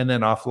 And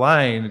then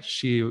offline,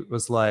 she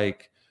was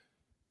like,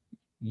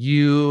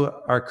 you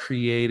are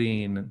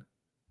creating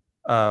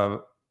a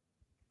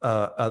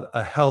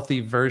healthy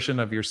version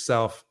of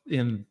yourself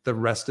in the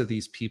rest of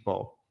these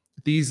people.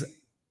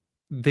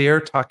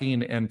 They're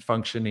talking and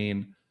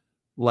functioning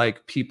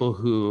like people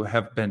who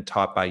have been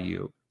taught by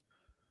you.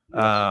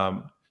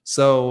 Yes.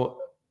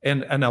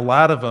 And a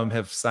lot of them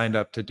have signed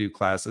up to do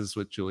classes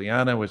with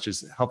Juliana, which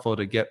is helpful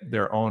to get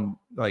their own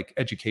like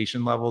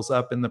education levels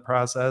up in the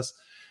process.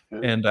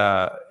 And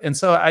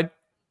so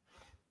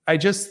I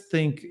just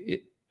think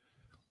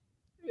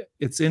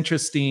it's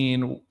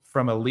interesting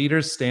from a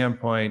leader's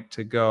standpoint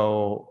to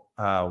go,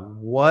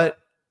 what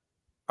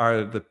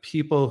are the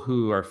people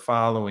who are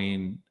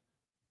following,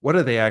 what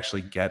are they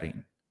actually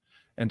getting?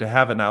 And to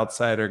have an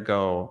outsider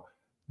go,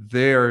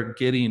 they're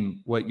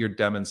getting what you're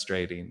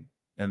demonstrating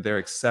and they're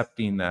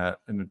accepting that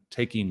and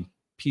taking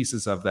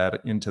pieces of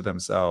that into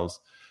themselves.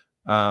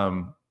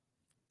 I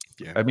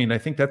mean, I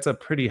think that's a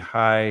pretty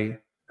high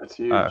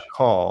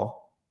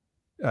call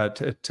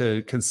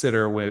to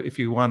consider if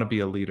you want to be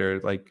a leader,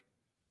 like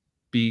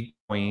be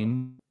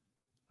going,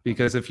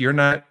 because if you're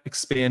not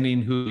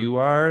expanding who you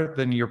are,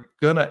 then you're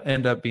going to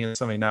end up being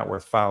somebody not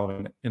worth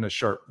following in a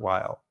short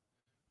while.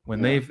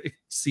 When they've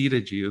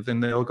exceeded you, then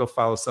they'll go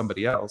follow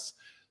somebody else.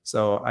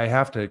 So I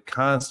have to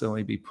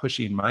constantly be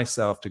pushing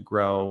myself to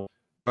grow.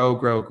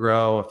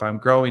 If I'm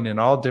growing in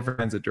all different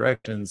kinds of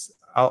directions,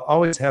 I'll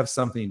always have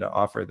something to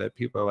offer that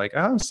people are like,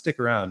 I'll stick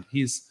around.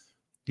 He's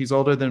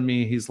older than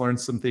me. He's learned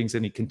some things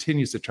and he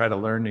continues to try to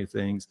learn new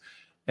things.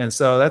 And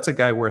so that's a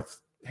guy worth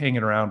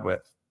hanging around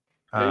with.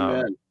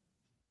 Amen.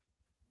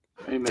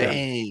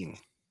 Dang.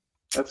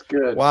 That's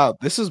good. Wow,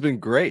 this has been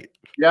great.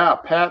 Yeah,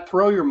 Pat,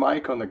 throw your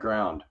mic on the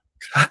ground.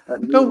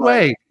 No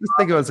way. This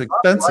thing was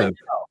expensive.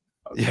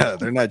 Yeah,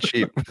 they're not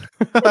cheap.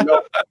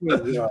 No,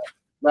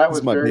 that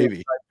was my very baby.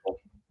 insightful.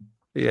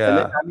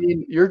 Yeah. And I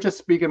mean, you're just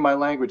speaking my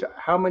language.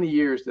 How many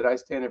years did I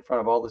stand in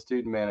front of all the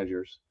student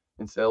managers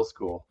in sales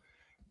school?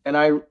 And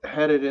I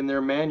had it in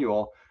their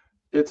manual.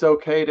 It's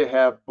okay to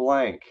have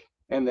blank.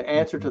 And the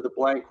answer to the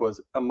blank was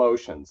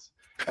emotions.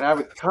 And I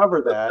would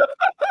cover that,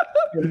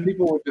 and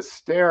people would just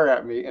stare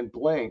at me and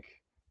blink.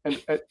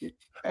 And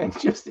it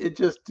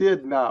just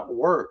did not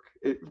work.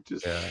 It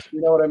just,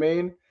 you know what I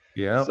mean?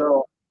 Yeah.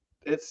 So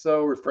it's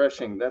so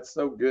refreshing. That's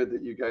so good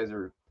that you guys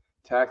are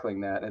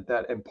tackling that and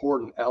that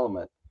important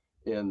element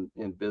in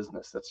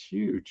business. That's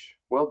huge.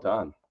 Well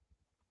done.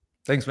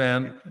 Thanks,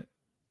 man.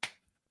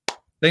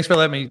 Thanks for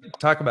letting me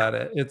talk about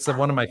it. It's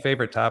one of my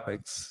favorite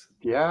topics.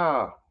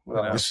 Yeah.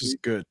 Well, This is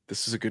good.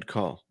 This is a good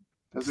call.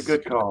 That's a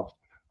good call.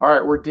 All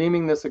right, we're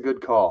deeming this a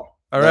good call.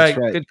 All That's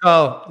right, right. good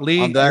call.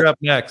 Lee, you're up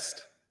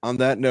next. On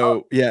that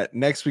note,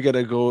 next we got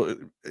to go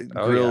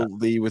grill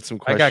Lee with some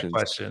questions. I got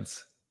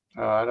questions.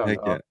 I don't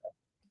know. Yeah.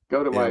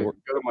 Go to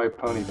my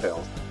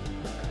ponytails.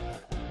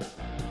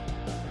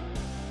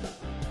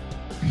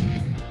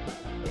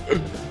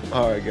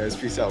 All right, guys.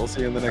 Peace out. We'll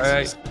see you in the next All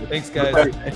right. episode. Thanks, guys.